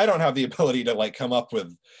don't have the ability to like come up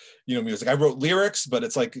with, music. I wrote lyrics, but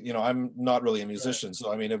it's like, I'm not really a musician. So,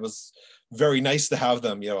 it was very nice to have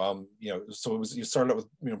them, so you started out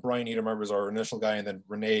with, Brian Niedermeyer was our initial guy, and then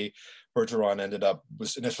Renee Bergeron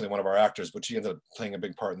was initially one of our actors, but she ended up playing a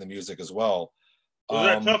big part in the music as well. Was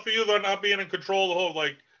that tough for you, though, not being in control of the whole,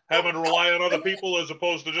 like, having to rely on other people as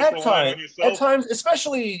opposed to just relying on yourself? At times,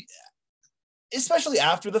 especially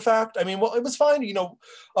after the fact. It was fine,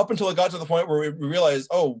 up until it got to the point where we realized,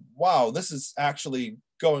 oh, wow, this is actually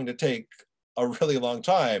going to take a really long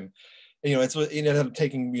time. It ended up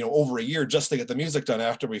taking, over a year just to get the music done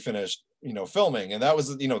after we finished, filming. And that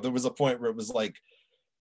was, there was a point where it was like,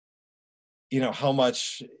 how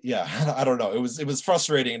much, I don't know. It was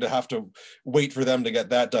frustrating to have to wait for them to get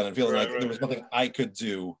that done and feeling there was nothing I could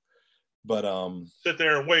do. But sit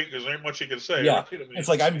there and wait, because there ain't much you can say. Yeah, right? It's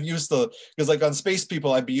like I'm used to, because like on Space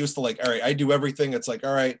People, I'd be used to like, all right, I do everything. It's like,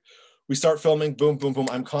 all right, we start filming, boom, boom, boom.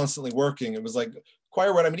 I'm constantly working. It was like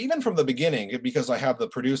Choirwood. Even from the beginning, because I have the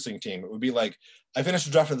producing team, it would be like I finished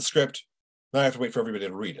a draft of the script, then I have to wait for everybody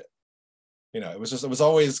to read it. It was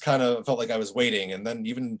always kind of felt like I was waiting, and then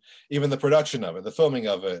even the production of it, the filming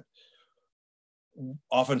of it.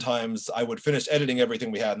 Oftentimes, I would finish editing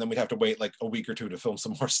everything we had, and then we'd have to wait like a week or two to film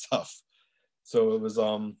some more stuff. So it was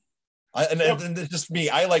and it's just me.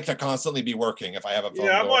 I like to constantly be working if I have a film.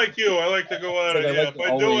 Yeah, I'm like you. I like to go out. Like if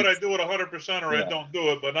I do it, I do it 100%, or I don't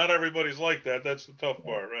do it. But not everybody's like that. That's the tough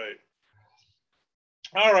part, right?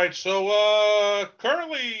 All right. So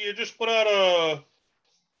currently, you just put out a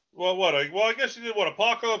I guess you did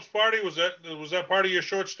Apocalypse Party? Was that part of your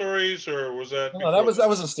short stories, or was that? No, that was a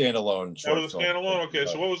standalone. That was a standalone. Okay,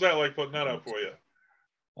 so what was that like putting that out for you?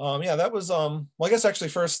 That was well, I guess actually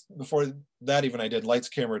first, before that even, I did Lights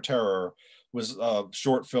Camera Terror, was a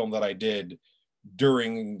short film that I did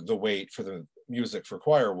during the wait for the music for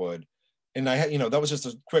Choirwood, and I had that was just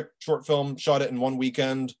a quick short film, shot it in one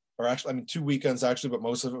weekend, or actually 2 weekends actually, but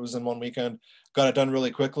most of it was in one weekend. Got it done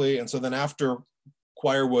really quickly, and so then after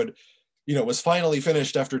Choirwood, was finally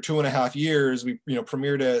finished after 2.5 years, we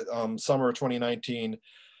premiered it summer 2019.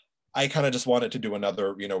 I kind of just wanted to do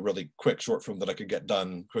another, really quick short film that I could get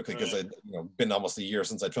done quickly, because I'd been almost a year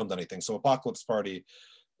since I'd filmed anything. So Apocalypse Party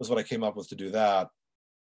was what I came up with to do that.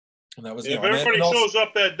 And that was, if everybody shows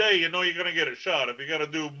up that day, you're going to get a shot. If you got to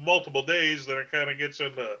do multiple days, then it kind of gets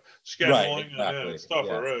into scheduling, right, exactly. And stuff,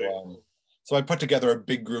 right? So I put together a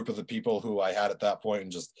big group of the people who I had at that point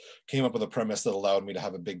and just came up with a premise that allowed me to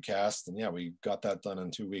have a big cast. And we got that done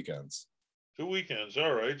in 2 weekends. 2 weekends.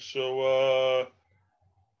 All right. So,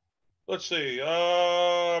 let's see.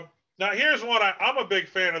 Now, here's one. I'm a big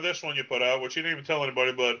fan of this one you put out, which you didn't even tell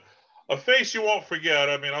anybody, but A Face You Won't Forget.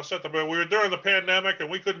 I'll set the... We were during the pandemic, and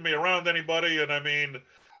we couldn't be around anybody, and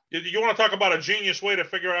you want to talk about a genius way to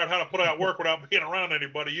figure out how to put out work without being around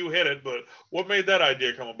anybody, you hit it, but what made that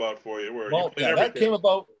idea come about for you? That came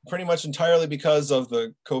about pretty much entirely because of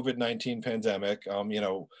the COVID-19 pandemic.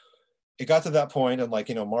 It got to that point in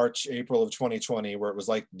March, April of 2020, where it was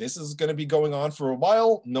like, this is going to be going on for a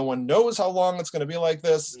while. No one knows how long it's going to be like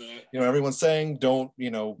this. Everyone's saying, don't,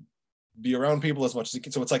 be around people as much as you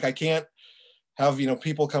can. So it's like, I can't have,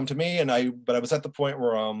 people come to me, but I was at the point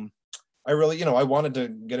where, I really, I wanted to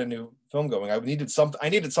get a new film going. I needed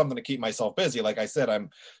something to keep myself busy. Like I said, I'm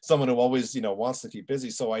someone who always, wants to keep busy.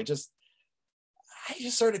 So I just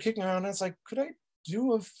started kicking around, and it's like, could I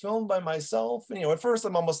do a film by myself? And, at first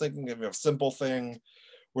I'm almost thinking of a simple thing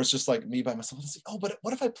where it's just like me by myself. It's like, oh, but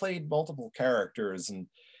what if I played multiple characters? And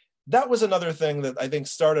that was another thing that I think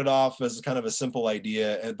started off as kind of a simple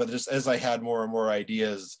idea, but just as I had more and more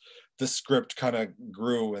ideas, the script kind of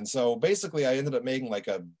grew. And so basically I ended up making like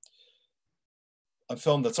a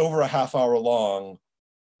film that's over a half hour long,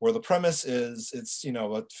 where the premise is it's,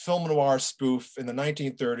 a film noir spoof in the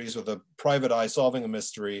 1930s with a private eye solving a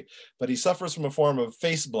mystery, but he suffers from a form of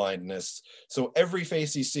face blindness. So every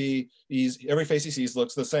face he sees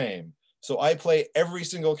looks the same. So I play every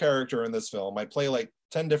single character in this film. I play like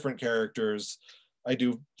 10 different characters. I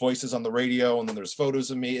do voices on the radio, and then there's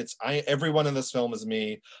photos of me. Everyone in this film is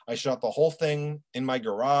me. I shot the whole thing in my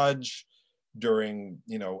garage during,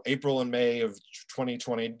 April and May of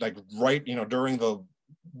 2020, like right, during the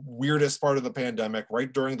weirdest part of the pandemic,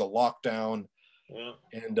 right during the lockdown. Yeah.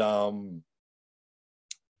 And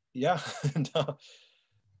yeah, and it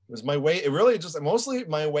was my way. It really just mostly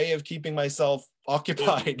my way of keeping myself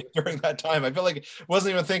occupied during that time. I feel like I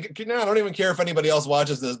wasn't even thinking, no, I don't even care if anybody else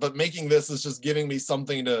watches this, but making this is just giving me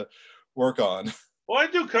something to work on. Well, I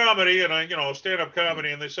do comedy, and I, stand-up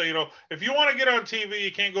comedy, and they say, if you want to get on TV,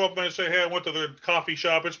 you can't go up there and say, hey, I went to the coffee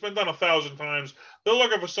shop. It's been done 1,000 times. They're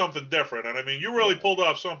looking for something different. And I mean, you really pulled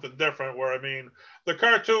off something different where, I mean, the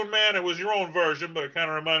cartoon man, it was your own version, but it kind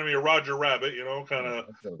of reminded me of Roger Rabbit, kind of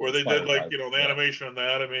where they did like, the animation in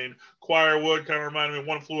that. I mean, Quirewood kind of reminded me of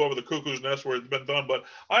One Flew Over the Cuckoo's Nest where it's been done, but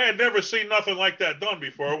I had never seen nothing like that done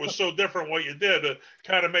before. It was so different what you did to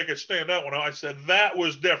kind of make it stand out. When I said that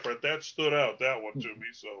was different, that stood out, that one to me.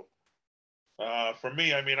 So for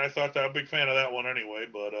me, I mean, I thought that I'm a big fan of that one anyway,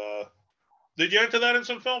 but did you enter that in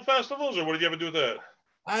some film festivals, or what did you ever do with that?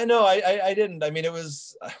 I know I didn't. I mean, it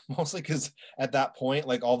was mostly because at that point,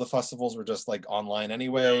 like all the festivals were just like online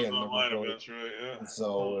anyway, and online events, right? Yeah. And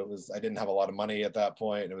so I didn't have a lot of money at that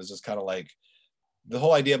point. And it was just kind of like the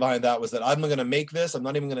whole idea behind that was that I'm going to make this. I'm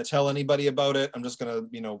not even going to tell anybody about it. I'm just going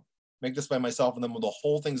to, make this by myself. And then when the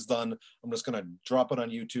whole thing's done, I'm just going to drop it on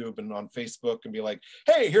YouTube and on Facebook and be like,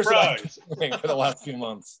 hey, here's what I've been doing for the last few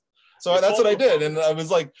months. So that's what I did. And I was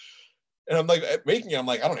like, and I'm like making it. I'm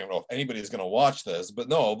like, I don't even know if anybody's going to watch this, but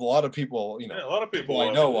no, a lot of people, a lot of people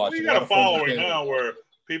I know watch. You got a following now where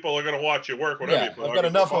people are going to watch your work. Whatever. Yeah, I've got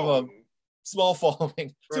enough of a small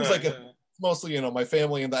following. Seems like it's mostly, my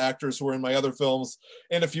family and the actors who were in my other films,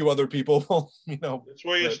 and a few other people. That's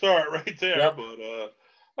where you start right there. Yep. But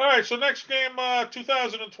all right. So next game,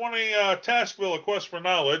 2020, Taskville: A Quest for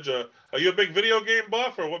Knowledge. Are you a big video game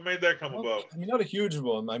buff, or what made that come about? I mean, not a huge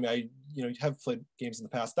one. I mean, I have played games in the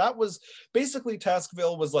past. That was basically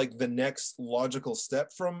Taskville was like the next logical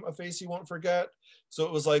step from A Face You Won't Forget. So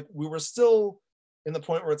it was like we were still in the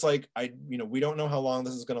point where it's like we don't know how long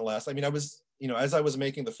this is going to last. I mean, I was as I was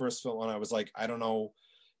making the first film, and I was like, I don't know,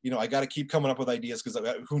 I got to keep coming up with ideas because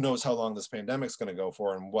who knows how long this pandemic's going to go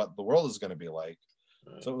for and what the world is going to be like.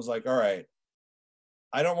 Right. So it was like, all right,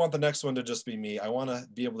 I don't want the next one to just be me. I want to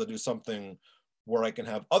be able to do something where I can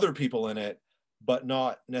have other people in it, but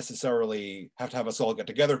not necessarily have to have us all get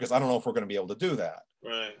together because I don't know if we're going to be able to do that.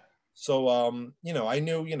 Right. So, I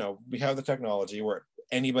knew, we have the technology where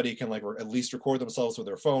anybody can like at least record themselves with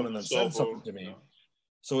their phone and then send something to me. Yeah.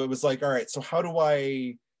 So it was like, all right, so how do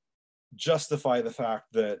I justify the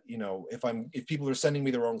fact that, if people are sending me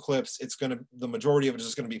their own clips, the majority of it is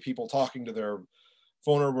just going to be people talking to their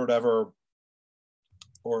phone or whatever,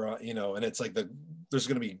 or, and it's like there's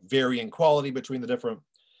going to be varying quality between the different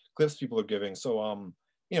clips people are giving. So,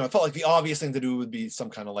 I felt like the obvious thing to do would be some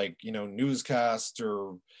kind of like, newscast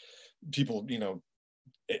or people,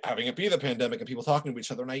 having it be the pandemic and people talking to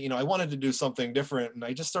each other. And I wanted to do something different. And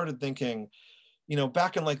I just started thinking,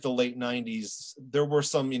 back in like the late 90s, there were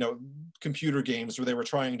some, computer games where they were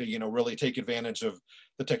trying to, really take advantage of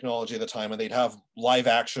the technology at the time. And they'd have live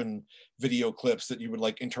action video clips that you would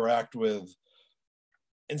like interact with.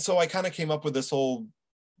 And so I kind of came up with this whole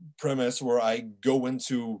premise where I go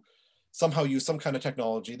into somehow use some kind of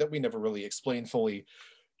technology that we never really explained fully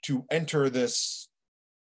to enter this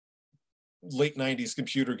late 90s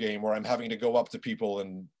computer game where I'm having to go up to people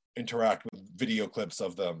and interact with video clips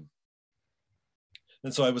of them.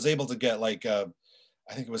 And so I was able to get like, I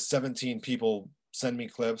think it was 17 people send me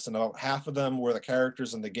clips, and about half of them were the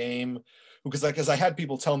characters in the game. Because like, as I had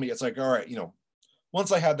people tell me, it's like, all right,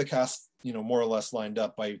 once I had the cast, more or less lined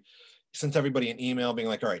up, I sent everybody an email being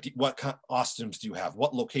like, all right, what costumes do you have?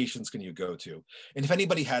 What locations can you go to? And if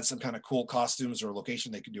anybody had some kind of cool costumes or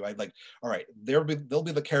location they could do, I'd like, all right, they'll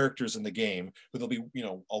be the characters in the game who they'll be,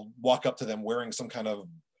 I'll walk up to them wearing some kind of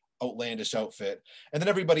outlandish outfit. And then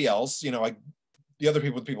everybody else, the other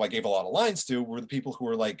people I gave a lot of lines to were the people who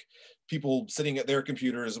were like people sitting at their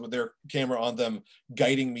computers with their camera on them,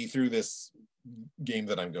 guiding me through this game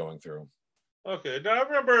that I'm going through. Okay. Now I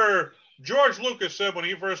remember George Lucas said when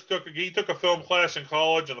he took a film class in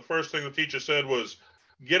college, and the first thing the teacher said was,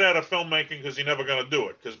 "Get out of filmmaking because you're never going to do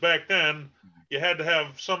it." Because back then, you had to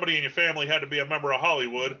have somebody in your family had to be a member of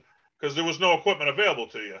Hollywood because there was no equipment available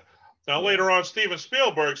to you. Now later on, Steven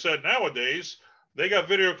Spielberg said nowadays they got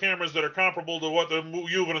video cameras that are comparable to what they're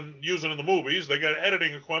using in the movies. They got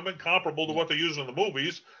editing equipment comparable to what they're using in the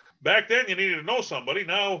movies. Back then, you needed to know somebody.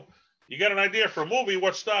 Now you got an idea for a movie,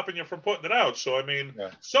 what's stopping you from putting it out? So, I mean,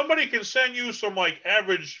 somebody can send you some like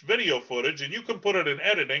average video footage and you can put it in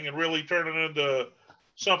editing and really turn it into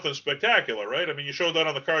something spectacular, right? I mean, you showed that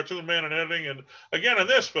on the Cartoon Man in editing. And again, in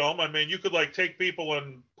this film, I mean, you could like take people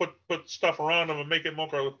and put stuff around them and make it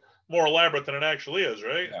more elaborate than it actually is,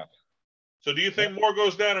 right? Yeah. So do you think more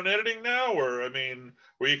goes down in editing now? Or, I mean,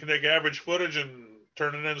 where you can take average footage and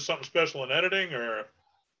turn it into something special in editing? Or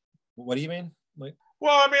what do you mean?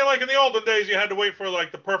 Well, I mean, like in the olden days, you had to wait for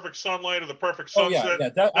like the perfect sunlight or the perfect sunset.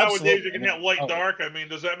 Nowadays, you can hit light, dark. I mean,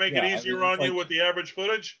 does that make it easier on you with the average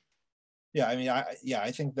footage? Yeah, I mean, I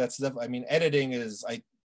think that's definitely. I mean, editing is. I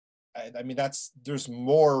mean, there's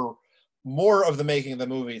more of the making of the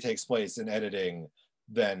movie takes place in editing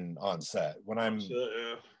than on set.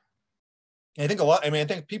 I think a lot. I mean, I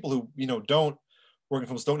think people who don't work in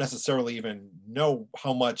films don't necessarily even know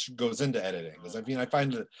how much goes into editing. Because I mean, I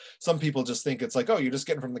find that some people just think it's like, oh, you're just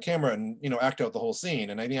getting from the camera and act out the whole scene.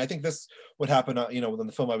 And I mean, I think this would happen, in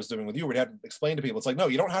the film I was doing with you, where you had to explain to people, it's like, no,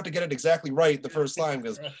 you don't have to get it exactly right the first time,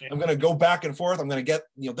 because I'm going to go back and forth. I'm going to get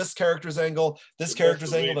this character's angle, and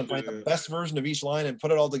find the best version of each line and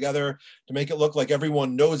put it all together to make it look like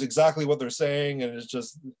everyone knows exactly what they're saying. And it's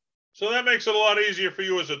just. So that makes it a lot easier for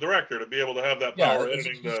you as a director to be able to have that power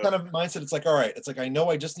editing. It's kind of mindset. It's like, all right, it's like, I know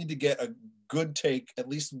I just need to get a good take, at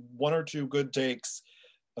least one or two good takes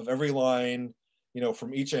of every line,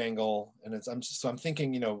 from each angle. And I'm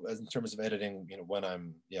thinking, in terms of editing, when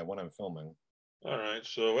I'm filming. All right.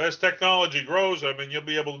 So as technology grows, I mean, you'll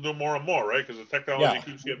be able to do more and more, right? Because the technology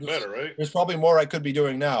keeps getting better, right? There's probably more I could be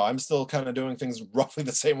doing now. I'm still kind of doing things roughly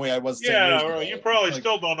the same way I was 10 years ago. You probably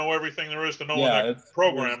still don't know everything there is to know in that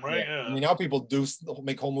program, right? Yeah. I mean, now people do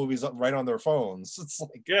make whole movies right on their phones. It's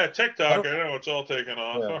like TikTok. I know it's all taken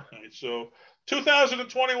off. Yeah. All right. So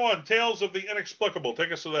 2021, Tales of the Inexplicable.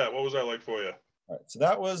 Take us to that. What was that like for you? All right. So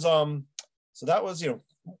that was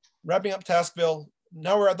wrapping up Taskville.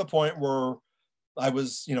 Now we're at the point where I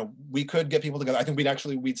was, we could get people together. I think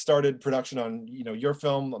we'd started production on, your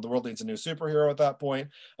film, The World Needs a New Superhero at that point.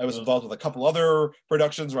 I was involved with a couple other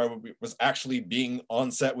productions where I was actually being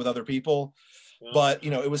on set with other people. But,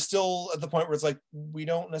 it was still at the point where it's like, we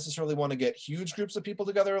don't necessarily want to get huge groups of people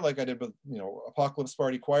together like I did with, Apocalypse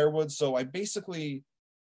Party, Choirwood. So I basically,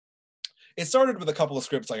 it started with a couple of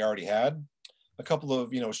scripts I already had, a couple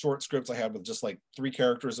of, short scripts I had with just like 3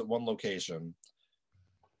 characters at one location.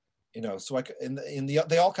 So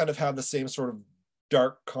they all kind of have the same sort of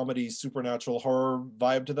dark comedy, supernatural horror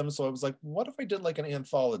vibe to them. So I was like, what if I did like an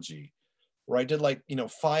anthology where I did like,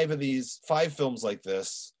 5 films like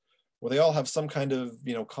this, where they all have some kind of,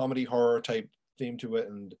 comedy horror type theme to it.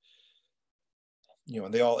 And,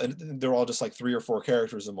 and they're all just like 3 or 4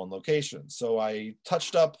 characters in one location. So I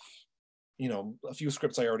touched up, a few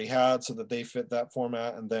scripts I already had so that they fit that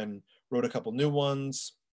format, and then wrote a couple new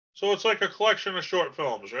ones. So it's like a collection of short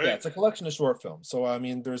films, right? Yeah, it's a collection of short films. So I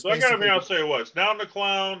mean, there's. So I gotta be able to say what? It's Down the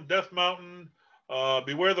Clown, Death Mountain,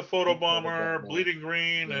 Beware the Photobomber, Bleeding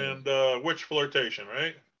Green, and Witch Flirtation,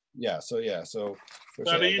 right? Yeah. So.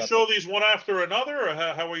 Now, do you show these one after another, or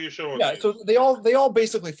how are you showing? Yeah. These? So they all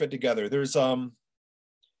basically fit together. There's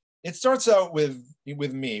it starts out with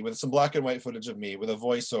me, with some black and white footage of me with a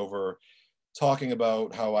voiceover, talking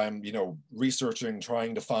about how I'm, researching,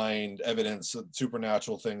 trying to find evidence that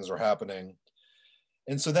supernatural things are happening.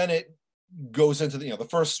 And so then it goes into the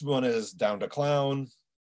first one is Down to Clown,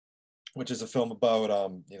 which is a film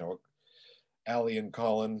about, Allie and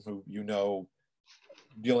Colin, who,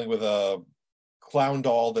 dealing with a clown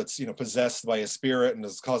doll that's, possessed by a spirit and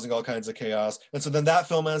is causing all kinds of chaos. And so then that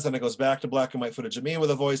film ends and it goes back to black and white footage of me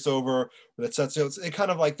with a voiceover that sets, it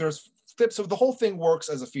kind of like there's flips. So the whole thing works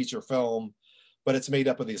as a feature film, but it's made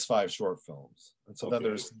up of these 5 short films. And so then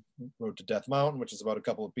there's Road to Death Mountain, which is about a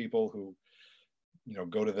couple of people who,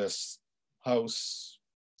 go to this house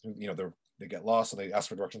they get lost and they ask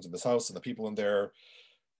for directions to this house, and the people in there,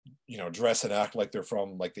 dress and act like they're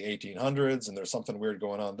from like the 1800s, and there's something weird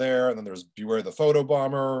going on there. And then there's Beware the Photo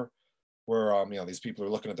Bomber, where these people are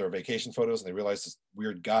looking at their vacation photos and they realize this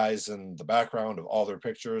weird guys in the background of all their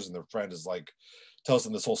pictures, and their friend is like tells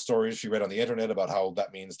them this whole story she read on the internet about how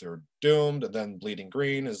that means they're doomed. And then Bleeding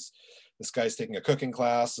Green is this guy's taking a cooking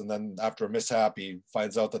class, and then after a mishap he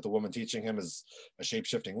finds out that the woman teaching him is a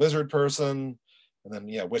shape-shifting lizard person. And then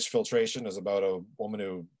Witch Filtration is about a woman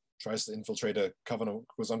who tries to infiltrate a coven,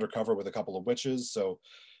 was undercover with a couple of witches. So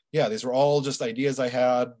these were all just ideas I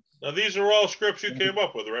had. Now these are all scripts you came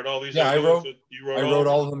up with, right? All these I wrote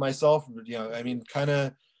all of them myself. Kind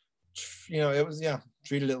of, it was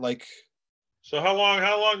treated it like. So how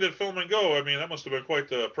long did filming go? I mean, that must have been quite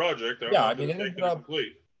the project.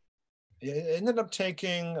 It ended up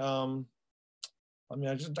taking I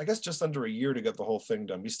guess just under a year to get the whole thing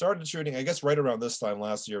done. We started shooting, I guess, right around this time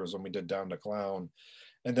last year was when we did Down to Clown.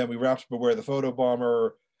 And then we wrapped Beware the Photo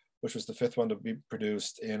Bomber, which was the 5th one to be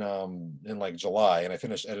produced in like July, and I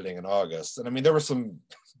finished editing in August. And I mean, there were some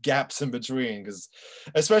gaps in between, because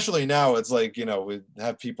especially now it's like, we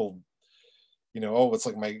have people, it's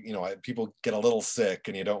like people get a little sick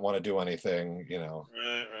and you don't want to do anything,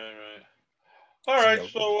 Right. All right,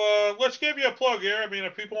 so let's give you a plug here. I mean,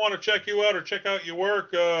 if people want to check you out or check out your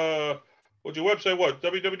work, what's your website? What,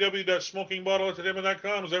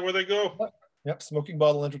 www.smokingbottlentertainment.com? Is that where they go? Yep, Smoking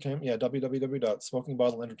Bottle Entertainment. Yeah,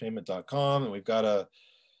 www.smokingbottleentertainment.com. And we've got a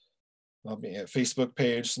Facebook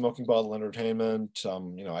page, Smoking Bottle Entertainment.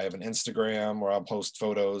 I have an Instagram where I'll post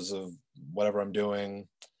photos of whatever I'm doing.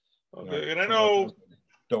 Okay, and I know,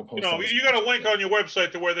 don't post. You got a link on your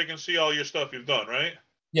website to where they can see all your stuff you've done, right?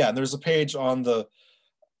 Yeah, and there's a page on the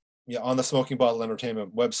Smoking Bottle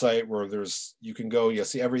Entertainment website where you can go,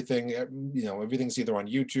 see everything. Everything's either on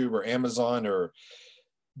YouTube or Amazon, or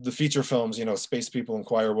the feature films, Space People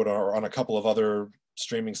Inquire are on a couple of other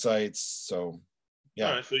streaming sites. So, yeah.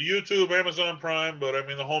 All right, so YouTube, Amazon Prime, but I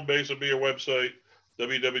mean, the home base will be your website,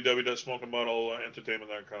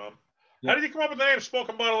 www.smokingbottlentertainment.com. Yep. How did you come up with the name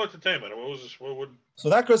Smoking Bottle Entertainment? What was this? So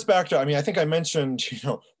that goes back to, I think I mentioned,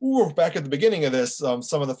 back at the beginning of this,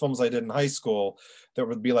 some of the films I did in high school that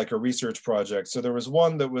would be like a research project. So there was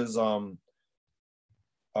one that was, it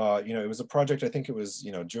was a project, I think it was,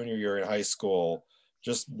 junior year in high school.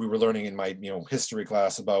 We were learning in my, history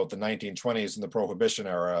class about the 1920s and the Prohibition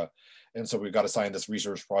era. And so we got assigned this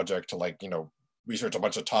research project to research a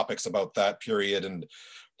bunch of topics about that period and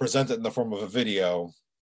present it in the form of a video.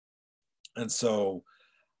 And so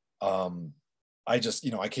I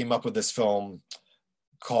came up with this film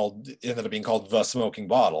ended up being called The Smoking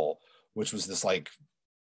Bottle, which was this it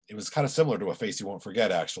was kind of similar to A Face You Won't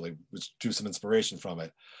Forget, actually, which drew some inspiration from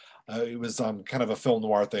it. It was kind of a film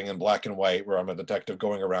noir thing in black and white, where I'm a detective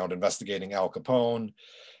going around investigating Al Capone.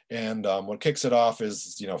 And what kicks it off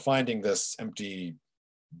is, finding this empty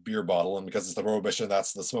beer bottle. And because it's the Prohibition,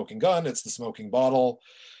 that's the smoking gun, it's the smoking bottle.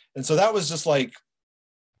 And so that was just like,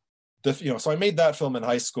 so I made that film in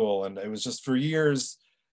high school, and it was just for years.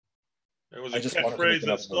 It was a catchphrase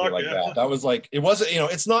that stuck. That was like, it wasn't,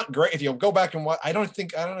 it's not great. If you go back and watch, I don't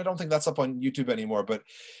think that's up on YouTube anymore, but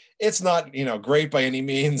it's not, great by any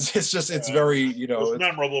means. It's just, it's very, it's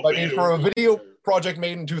memorable. For a video project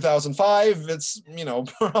made in 2005, it's,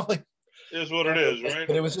 probably is what it is, right?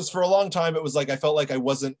 But it was just, for a long time, it was like, I felt like I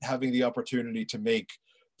wasn't having the opportunity to make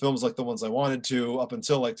films like the ones I wanted to up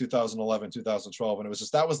until like 2011, 2012. And it was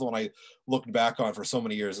just, that was the one I looked back on for so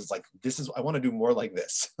many years. It's like, I want to do more like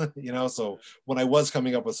this, So when I was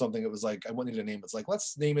coming up with something, it was like, I wanted to name it. It's like,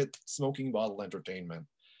 let's name it Smoking Bottle Entertainment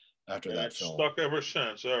after that film. Stuck ever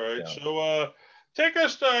since. All right. Yeah. So take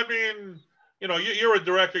us to, you're a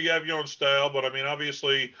director, you have your own style, but I mean,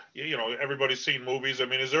 obviously, everybody's seen movies. I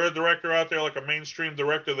mean, is there a director out there, like a mainstream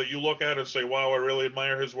director, that you look at and say, wow, I really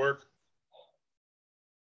admire his work?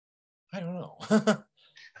 I don't know.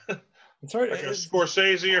 It's hard. Like a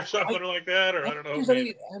Scorsese or something like that, or I don't know.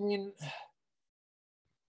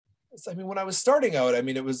 When I was starting out,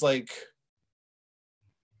 it was like,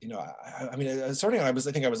 starting out, I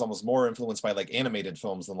think I was almost more influenced by like animated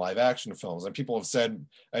films than live action films. And people have said,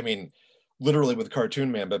 literally with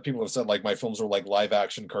Cartoon Man, but people have said like my films were like live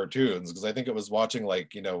action cartoons, because I think it was watching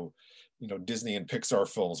like, Disney and Pixar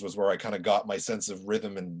films was where I kind of got my sense of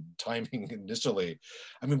rhythm and timing initially.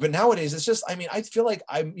 But nowadays it's just, I feel like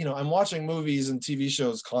I'm watching movies and TV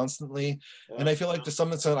shows constantly. And I feel like to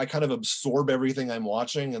some extent I kind of absorb everything I'm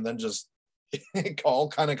watching and then just all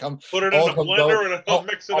kind of come. Put it in the blender and it'll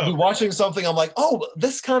mix it up. I'll be watching something. I'm like, oh,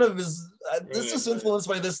 this kind of is. This is influenced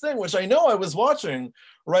by this thing, which I know I was watching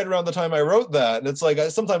right around the time I wrote that. And it's like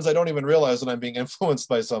sometimes I don't even realize when I'm being influenced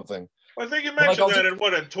by something. I think you mentioned that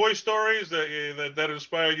in Toy Stories that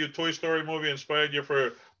inspired you. Toy Story movie inspired you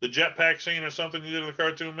for the jetpack scene or something you did in the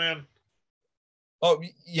cartoon, man. Oh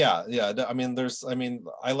yeah. I mean,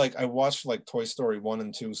 I watched like Toy Story 1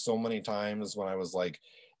 and 2 so many times when I was like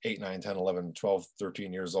 8, 9, 10, 11, 12,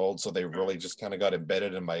 13 years old. So they really just kind of got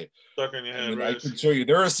embedded in my stuck in your head. I can show you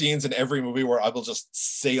there are scenes in every movie where I will just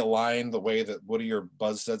say a line the way that Woody or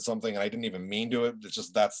Buzz said something and I didn't even mean to it. It's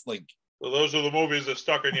just that's like. So those are the movies that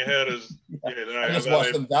stuck in your head. I just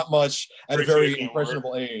watched them that much at a very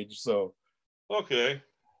impressionable age. So. Okay.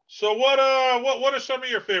 So what are some of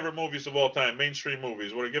your favorite movies of all time? Mainstream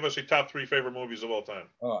movies. Give us your top 3 favorite movies of all time.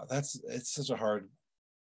 Oh, it's such a hard.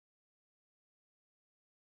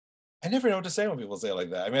 I never know what to say when people say it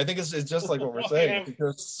like that. I mean, I think it's just like what we're saying. I think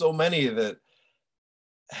there's so many that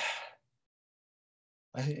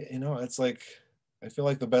it's like I feel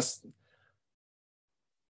like the best.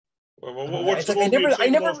 What's the movie I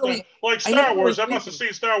never really like Star Wars? I must have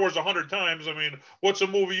seen Star Wars 100 times. I mean, what's a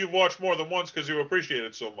movie you've watched more than once because you appreciate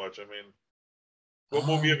it so much? I mean, what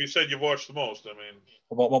movie have you said you've watched the most? I mean,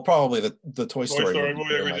 well, probably the Toy Story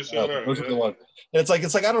movie. Those are the ones. And it's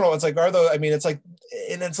like I don't know. It's like are those? I mean, it's like,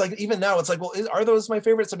 and it's like even now, it's like, well, are those my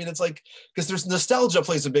favorites? I mean, it's like because there's nostalgia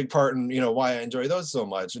plays a big part in why I enjoy those so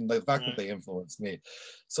much, and the fact that they influenced me.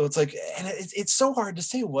 So it's like, and it's so hard to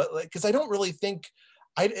say what because I don't really think.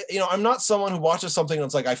 I'm not someone who watches something and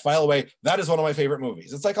it's like I file away. That is one of my favorite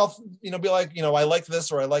movies. It's like I'll be like I like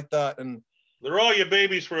this or I like that, and they're all your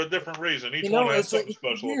babies for a different reason. Each one has something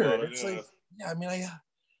special about it. It's like I mean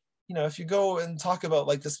if you go and talk about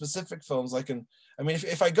like the specific films,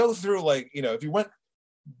 if I go through if you went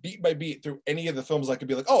beat by beat through any of the films, I could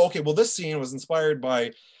be like, oh, okay, well this scene was inspired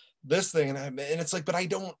by this thing, and it's like, but I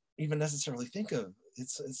don't even necessarily think of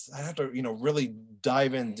it's. I have to really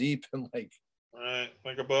dive in deep and like. All right,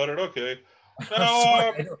 think about it. Okay.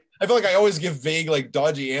 I feel like I always give vague,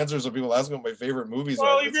 dodgy answers when people ask me what my favorite movies are.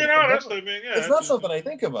 Well, you're being honest. I mean, yeah. It's not something I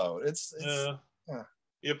think about. It's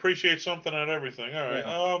You appreciate something out of everything. All right.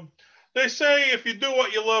 Yeah. They say if you do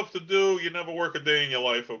what you love to do, you never work a day in your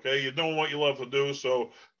life, okay? You're doing what you love to do.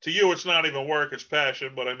 So to you, it's not even work, it's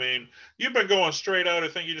passion. But I mean, you've been going straight out. I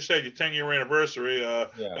think you just had your 10-year anniversary.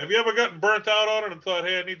 Have you ever gotten burnt out on it and thought,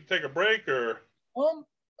 hey, I need to take a break or?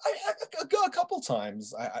 A couple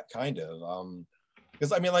times, I kind of,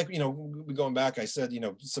 because I mean, going back, I said,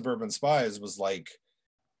 Suburban Spies was like,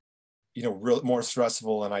 more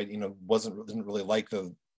stressful, and I, didn't really like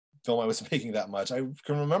the film I was making that much. I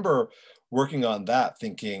can remember working on that,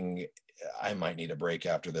 thinking I might need a break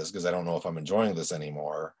after this because I don't know if I'm enjoying this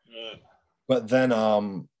anymore. Yeah. But then,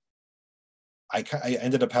 I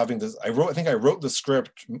ended up having this. I think I wrote the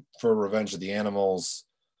script for Revenge of the Animals.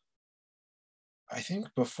 I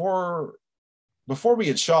think before we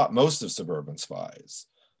had shot most of Suburban Spies.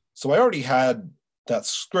 So I already had that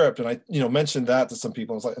script, and I, mentioned that to some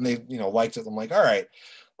people, and they, liked it. I'm like, all right,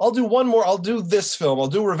 I'll do one more. I'll do this film. I'll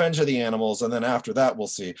do Revenge of the Animals, and then after that, we'll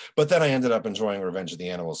see. But then I ended up enjoying Revenge of the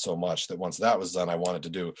Animals so much that once that was done, I wanted to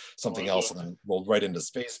do something else, and then rolled right into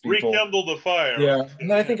Space People. Rekindled the fire. Yeah, and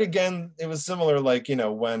then I think again it was similar,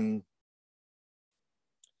 when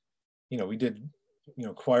we did.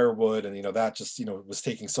 Quirewood, and that just was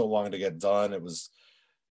taking so long to get done. It was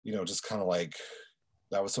just kind of like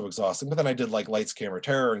that was so exhausting. But then I did Lights Camera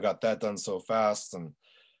Terror and got that done so fast. And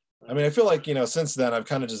I mean, I feel like since then I've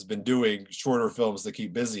kind of just been doing shorter films to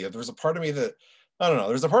keep busy. There's a part of me that I don't know,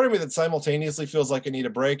 there's a part of me that simultaneously feels like I need a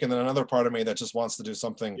break, and then another part of me that just wants to do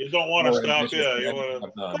something. You don't want to stop. Yeah, you want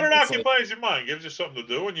to, but it occupies your mind, gives you something to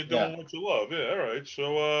do, and you're doing what you love. Yeah, all right.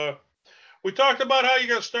 So we talked about how you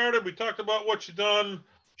got started. We talked about what you've done.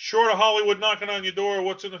 Short of Hollywood knocking on your door,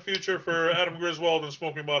 what's in the future for Adam Griswold and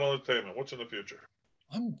Smoking Bottle Entertainment? What's in the future?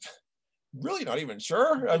 I'm really not even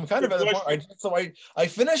sure. I'm kind of at the point. I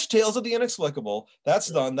finished Tales of the Inexplicable. That's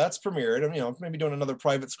done. That's premiered. I'm maybe doing another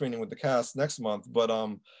private screening with the cast next month. But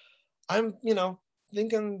I'm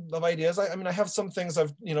thinking of ideas. I mean, I have some things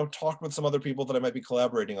I've talked with some other people that I might be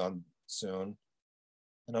collaborating on soon.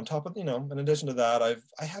 And on top of in addition to that, I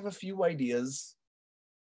have a few ideas.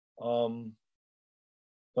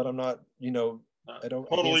 But I'm not, I don't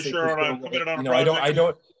totally sure I'm committed on a I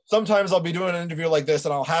don't. Sometimes I'll be doing an interview like this,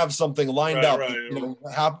 and I'll have something lined up,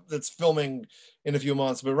 that's filming in a few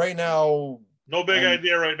months. But right now, no big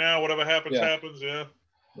idea right now. Whatever happens, happens. Yeah.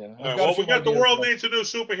 Yeah. All right, well, we got The World Needs a New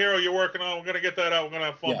Superhero you're working on. We're going to get that out. We're going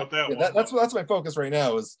to have fun with that one. That's my focus right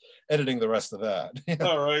now is editing the rest of that.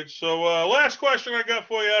 All right. So last question I got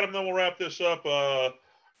for you, Adam, then we'll wrap this up.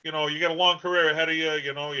 You got a long career ahead of you.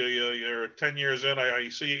 You're 10 years in. I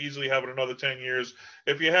see you easily having another 10 years.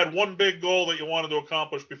 If you had one big goal that you wanted to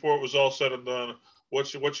accomplish before it was all said and done,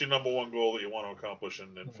 what's your number one goal that you want to accomplish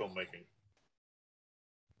in filmmaking?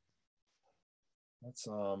 That's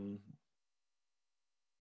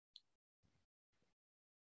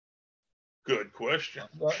good question.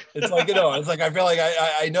 It's like, it's like, I feel like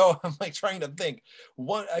I know, I'm like trying to think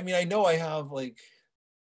I know I have like,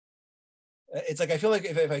 it's like, I feel like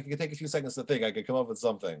if I could take a few seconds to think, I could come up with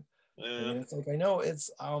something. Yeah. It's like, I know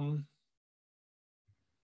it's, well,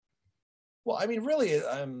 I mean, really,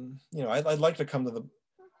 I'd like to come to the,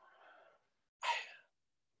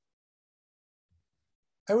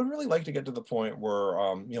 I would really like to get to the point where,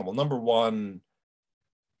 well, number one,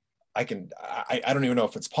 I don't even know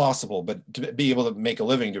if it's possible, but to be able to make a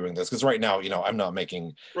living doing this, because right now, I'm not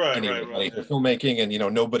making any money for filmmaking, and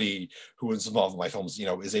nobody who is involved in my films,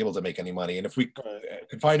 is able to make any money. And if we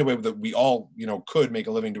could find a way that we all, could make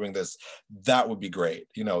a living doing this, that would be great.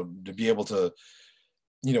 To be able to,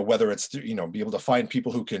 whether it's to, be able to find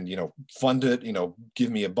people who can, fund it,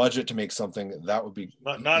 give me a budget to make something, that would be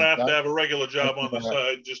not have to have a regular job on the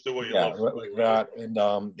side, just do what you love. Like that. And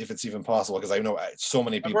if it's even possible, because I know so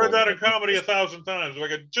many people. I've heard that in comedy 1,000 times.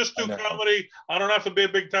 Like, just do comedy. I don't have to be a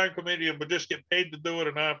big time comedian, but just get paid to do it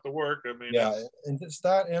and not have to work. I mean, and it's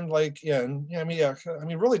that, and like,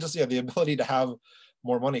 really just, the ability to have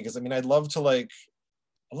more money. Because I'd love to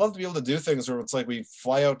be able to do things where it's like we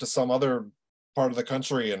fly out to some other part of the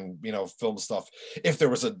country and film stuff if there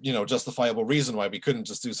was a justifiable reason why we couldn't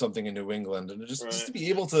just do something in New England, and just to be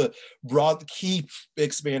able to keep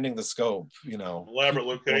expanding the scope, elaborate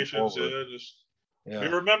locations, be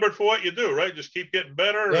remembered for what you do, right? Just keep getting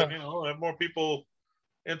better, and have more people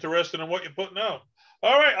interested in what you're putting out.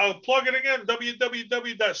 All right, I'll plug it again,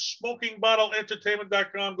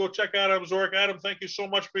 www.smokingbottlentertainment.com. Go check out Adam Zork. Adam, thank you so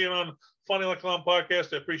much for being on Funny Like Clown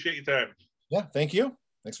podcast. I appreciate your time. Yeah, thank you.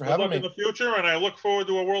 Thanks for having me. In the future, and I look forward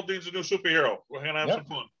to A World Needs a New Superhero. We're going to have some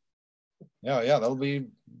fun. Yeah, that'll be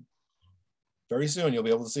very soon. You'll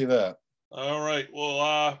be able to see that. All right.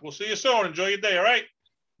 Well, we'll see you soon. Enjoy your day, all right?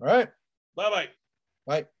 All right. Bye-bye.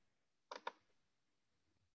 Bye.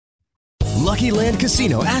 Lucky Land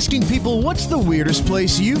Casino, asking people, what's the weirdest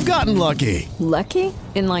place you've gotten lucky? Lucky?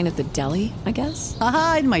 In line at the deli, I guess?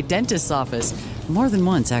 Aha, in my dentist's office. More than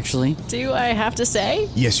once, actually. Do I have to say?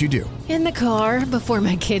 Yes, you do. In the car before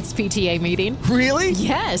my kids' PTA meeting. Really?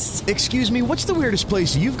 Yes. Excuse me, what's the weirdest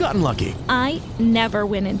place you've gotten lucky? I never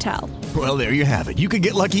win and tell. Well, there you have it. You can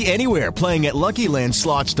get lucky anywhere, playing at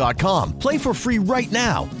LuckyLandSlots.com. Play for free right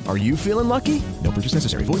now. Are you feeling lucky? No purchase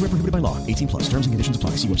necessary. Void where prohibited by law. 18+. Terms and conditions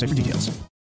apply. See website for details.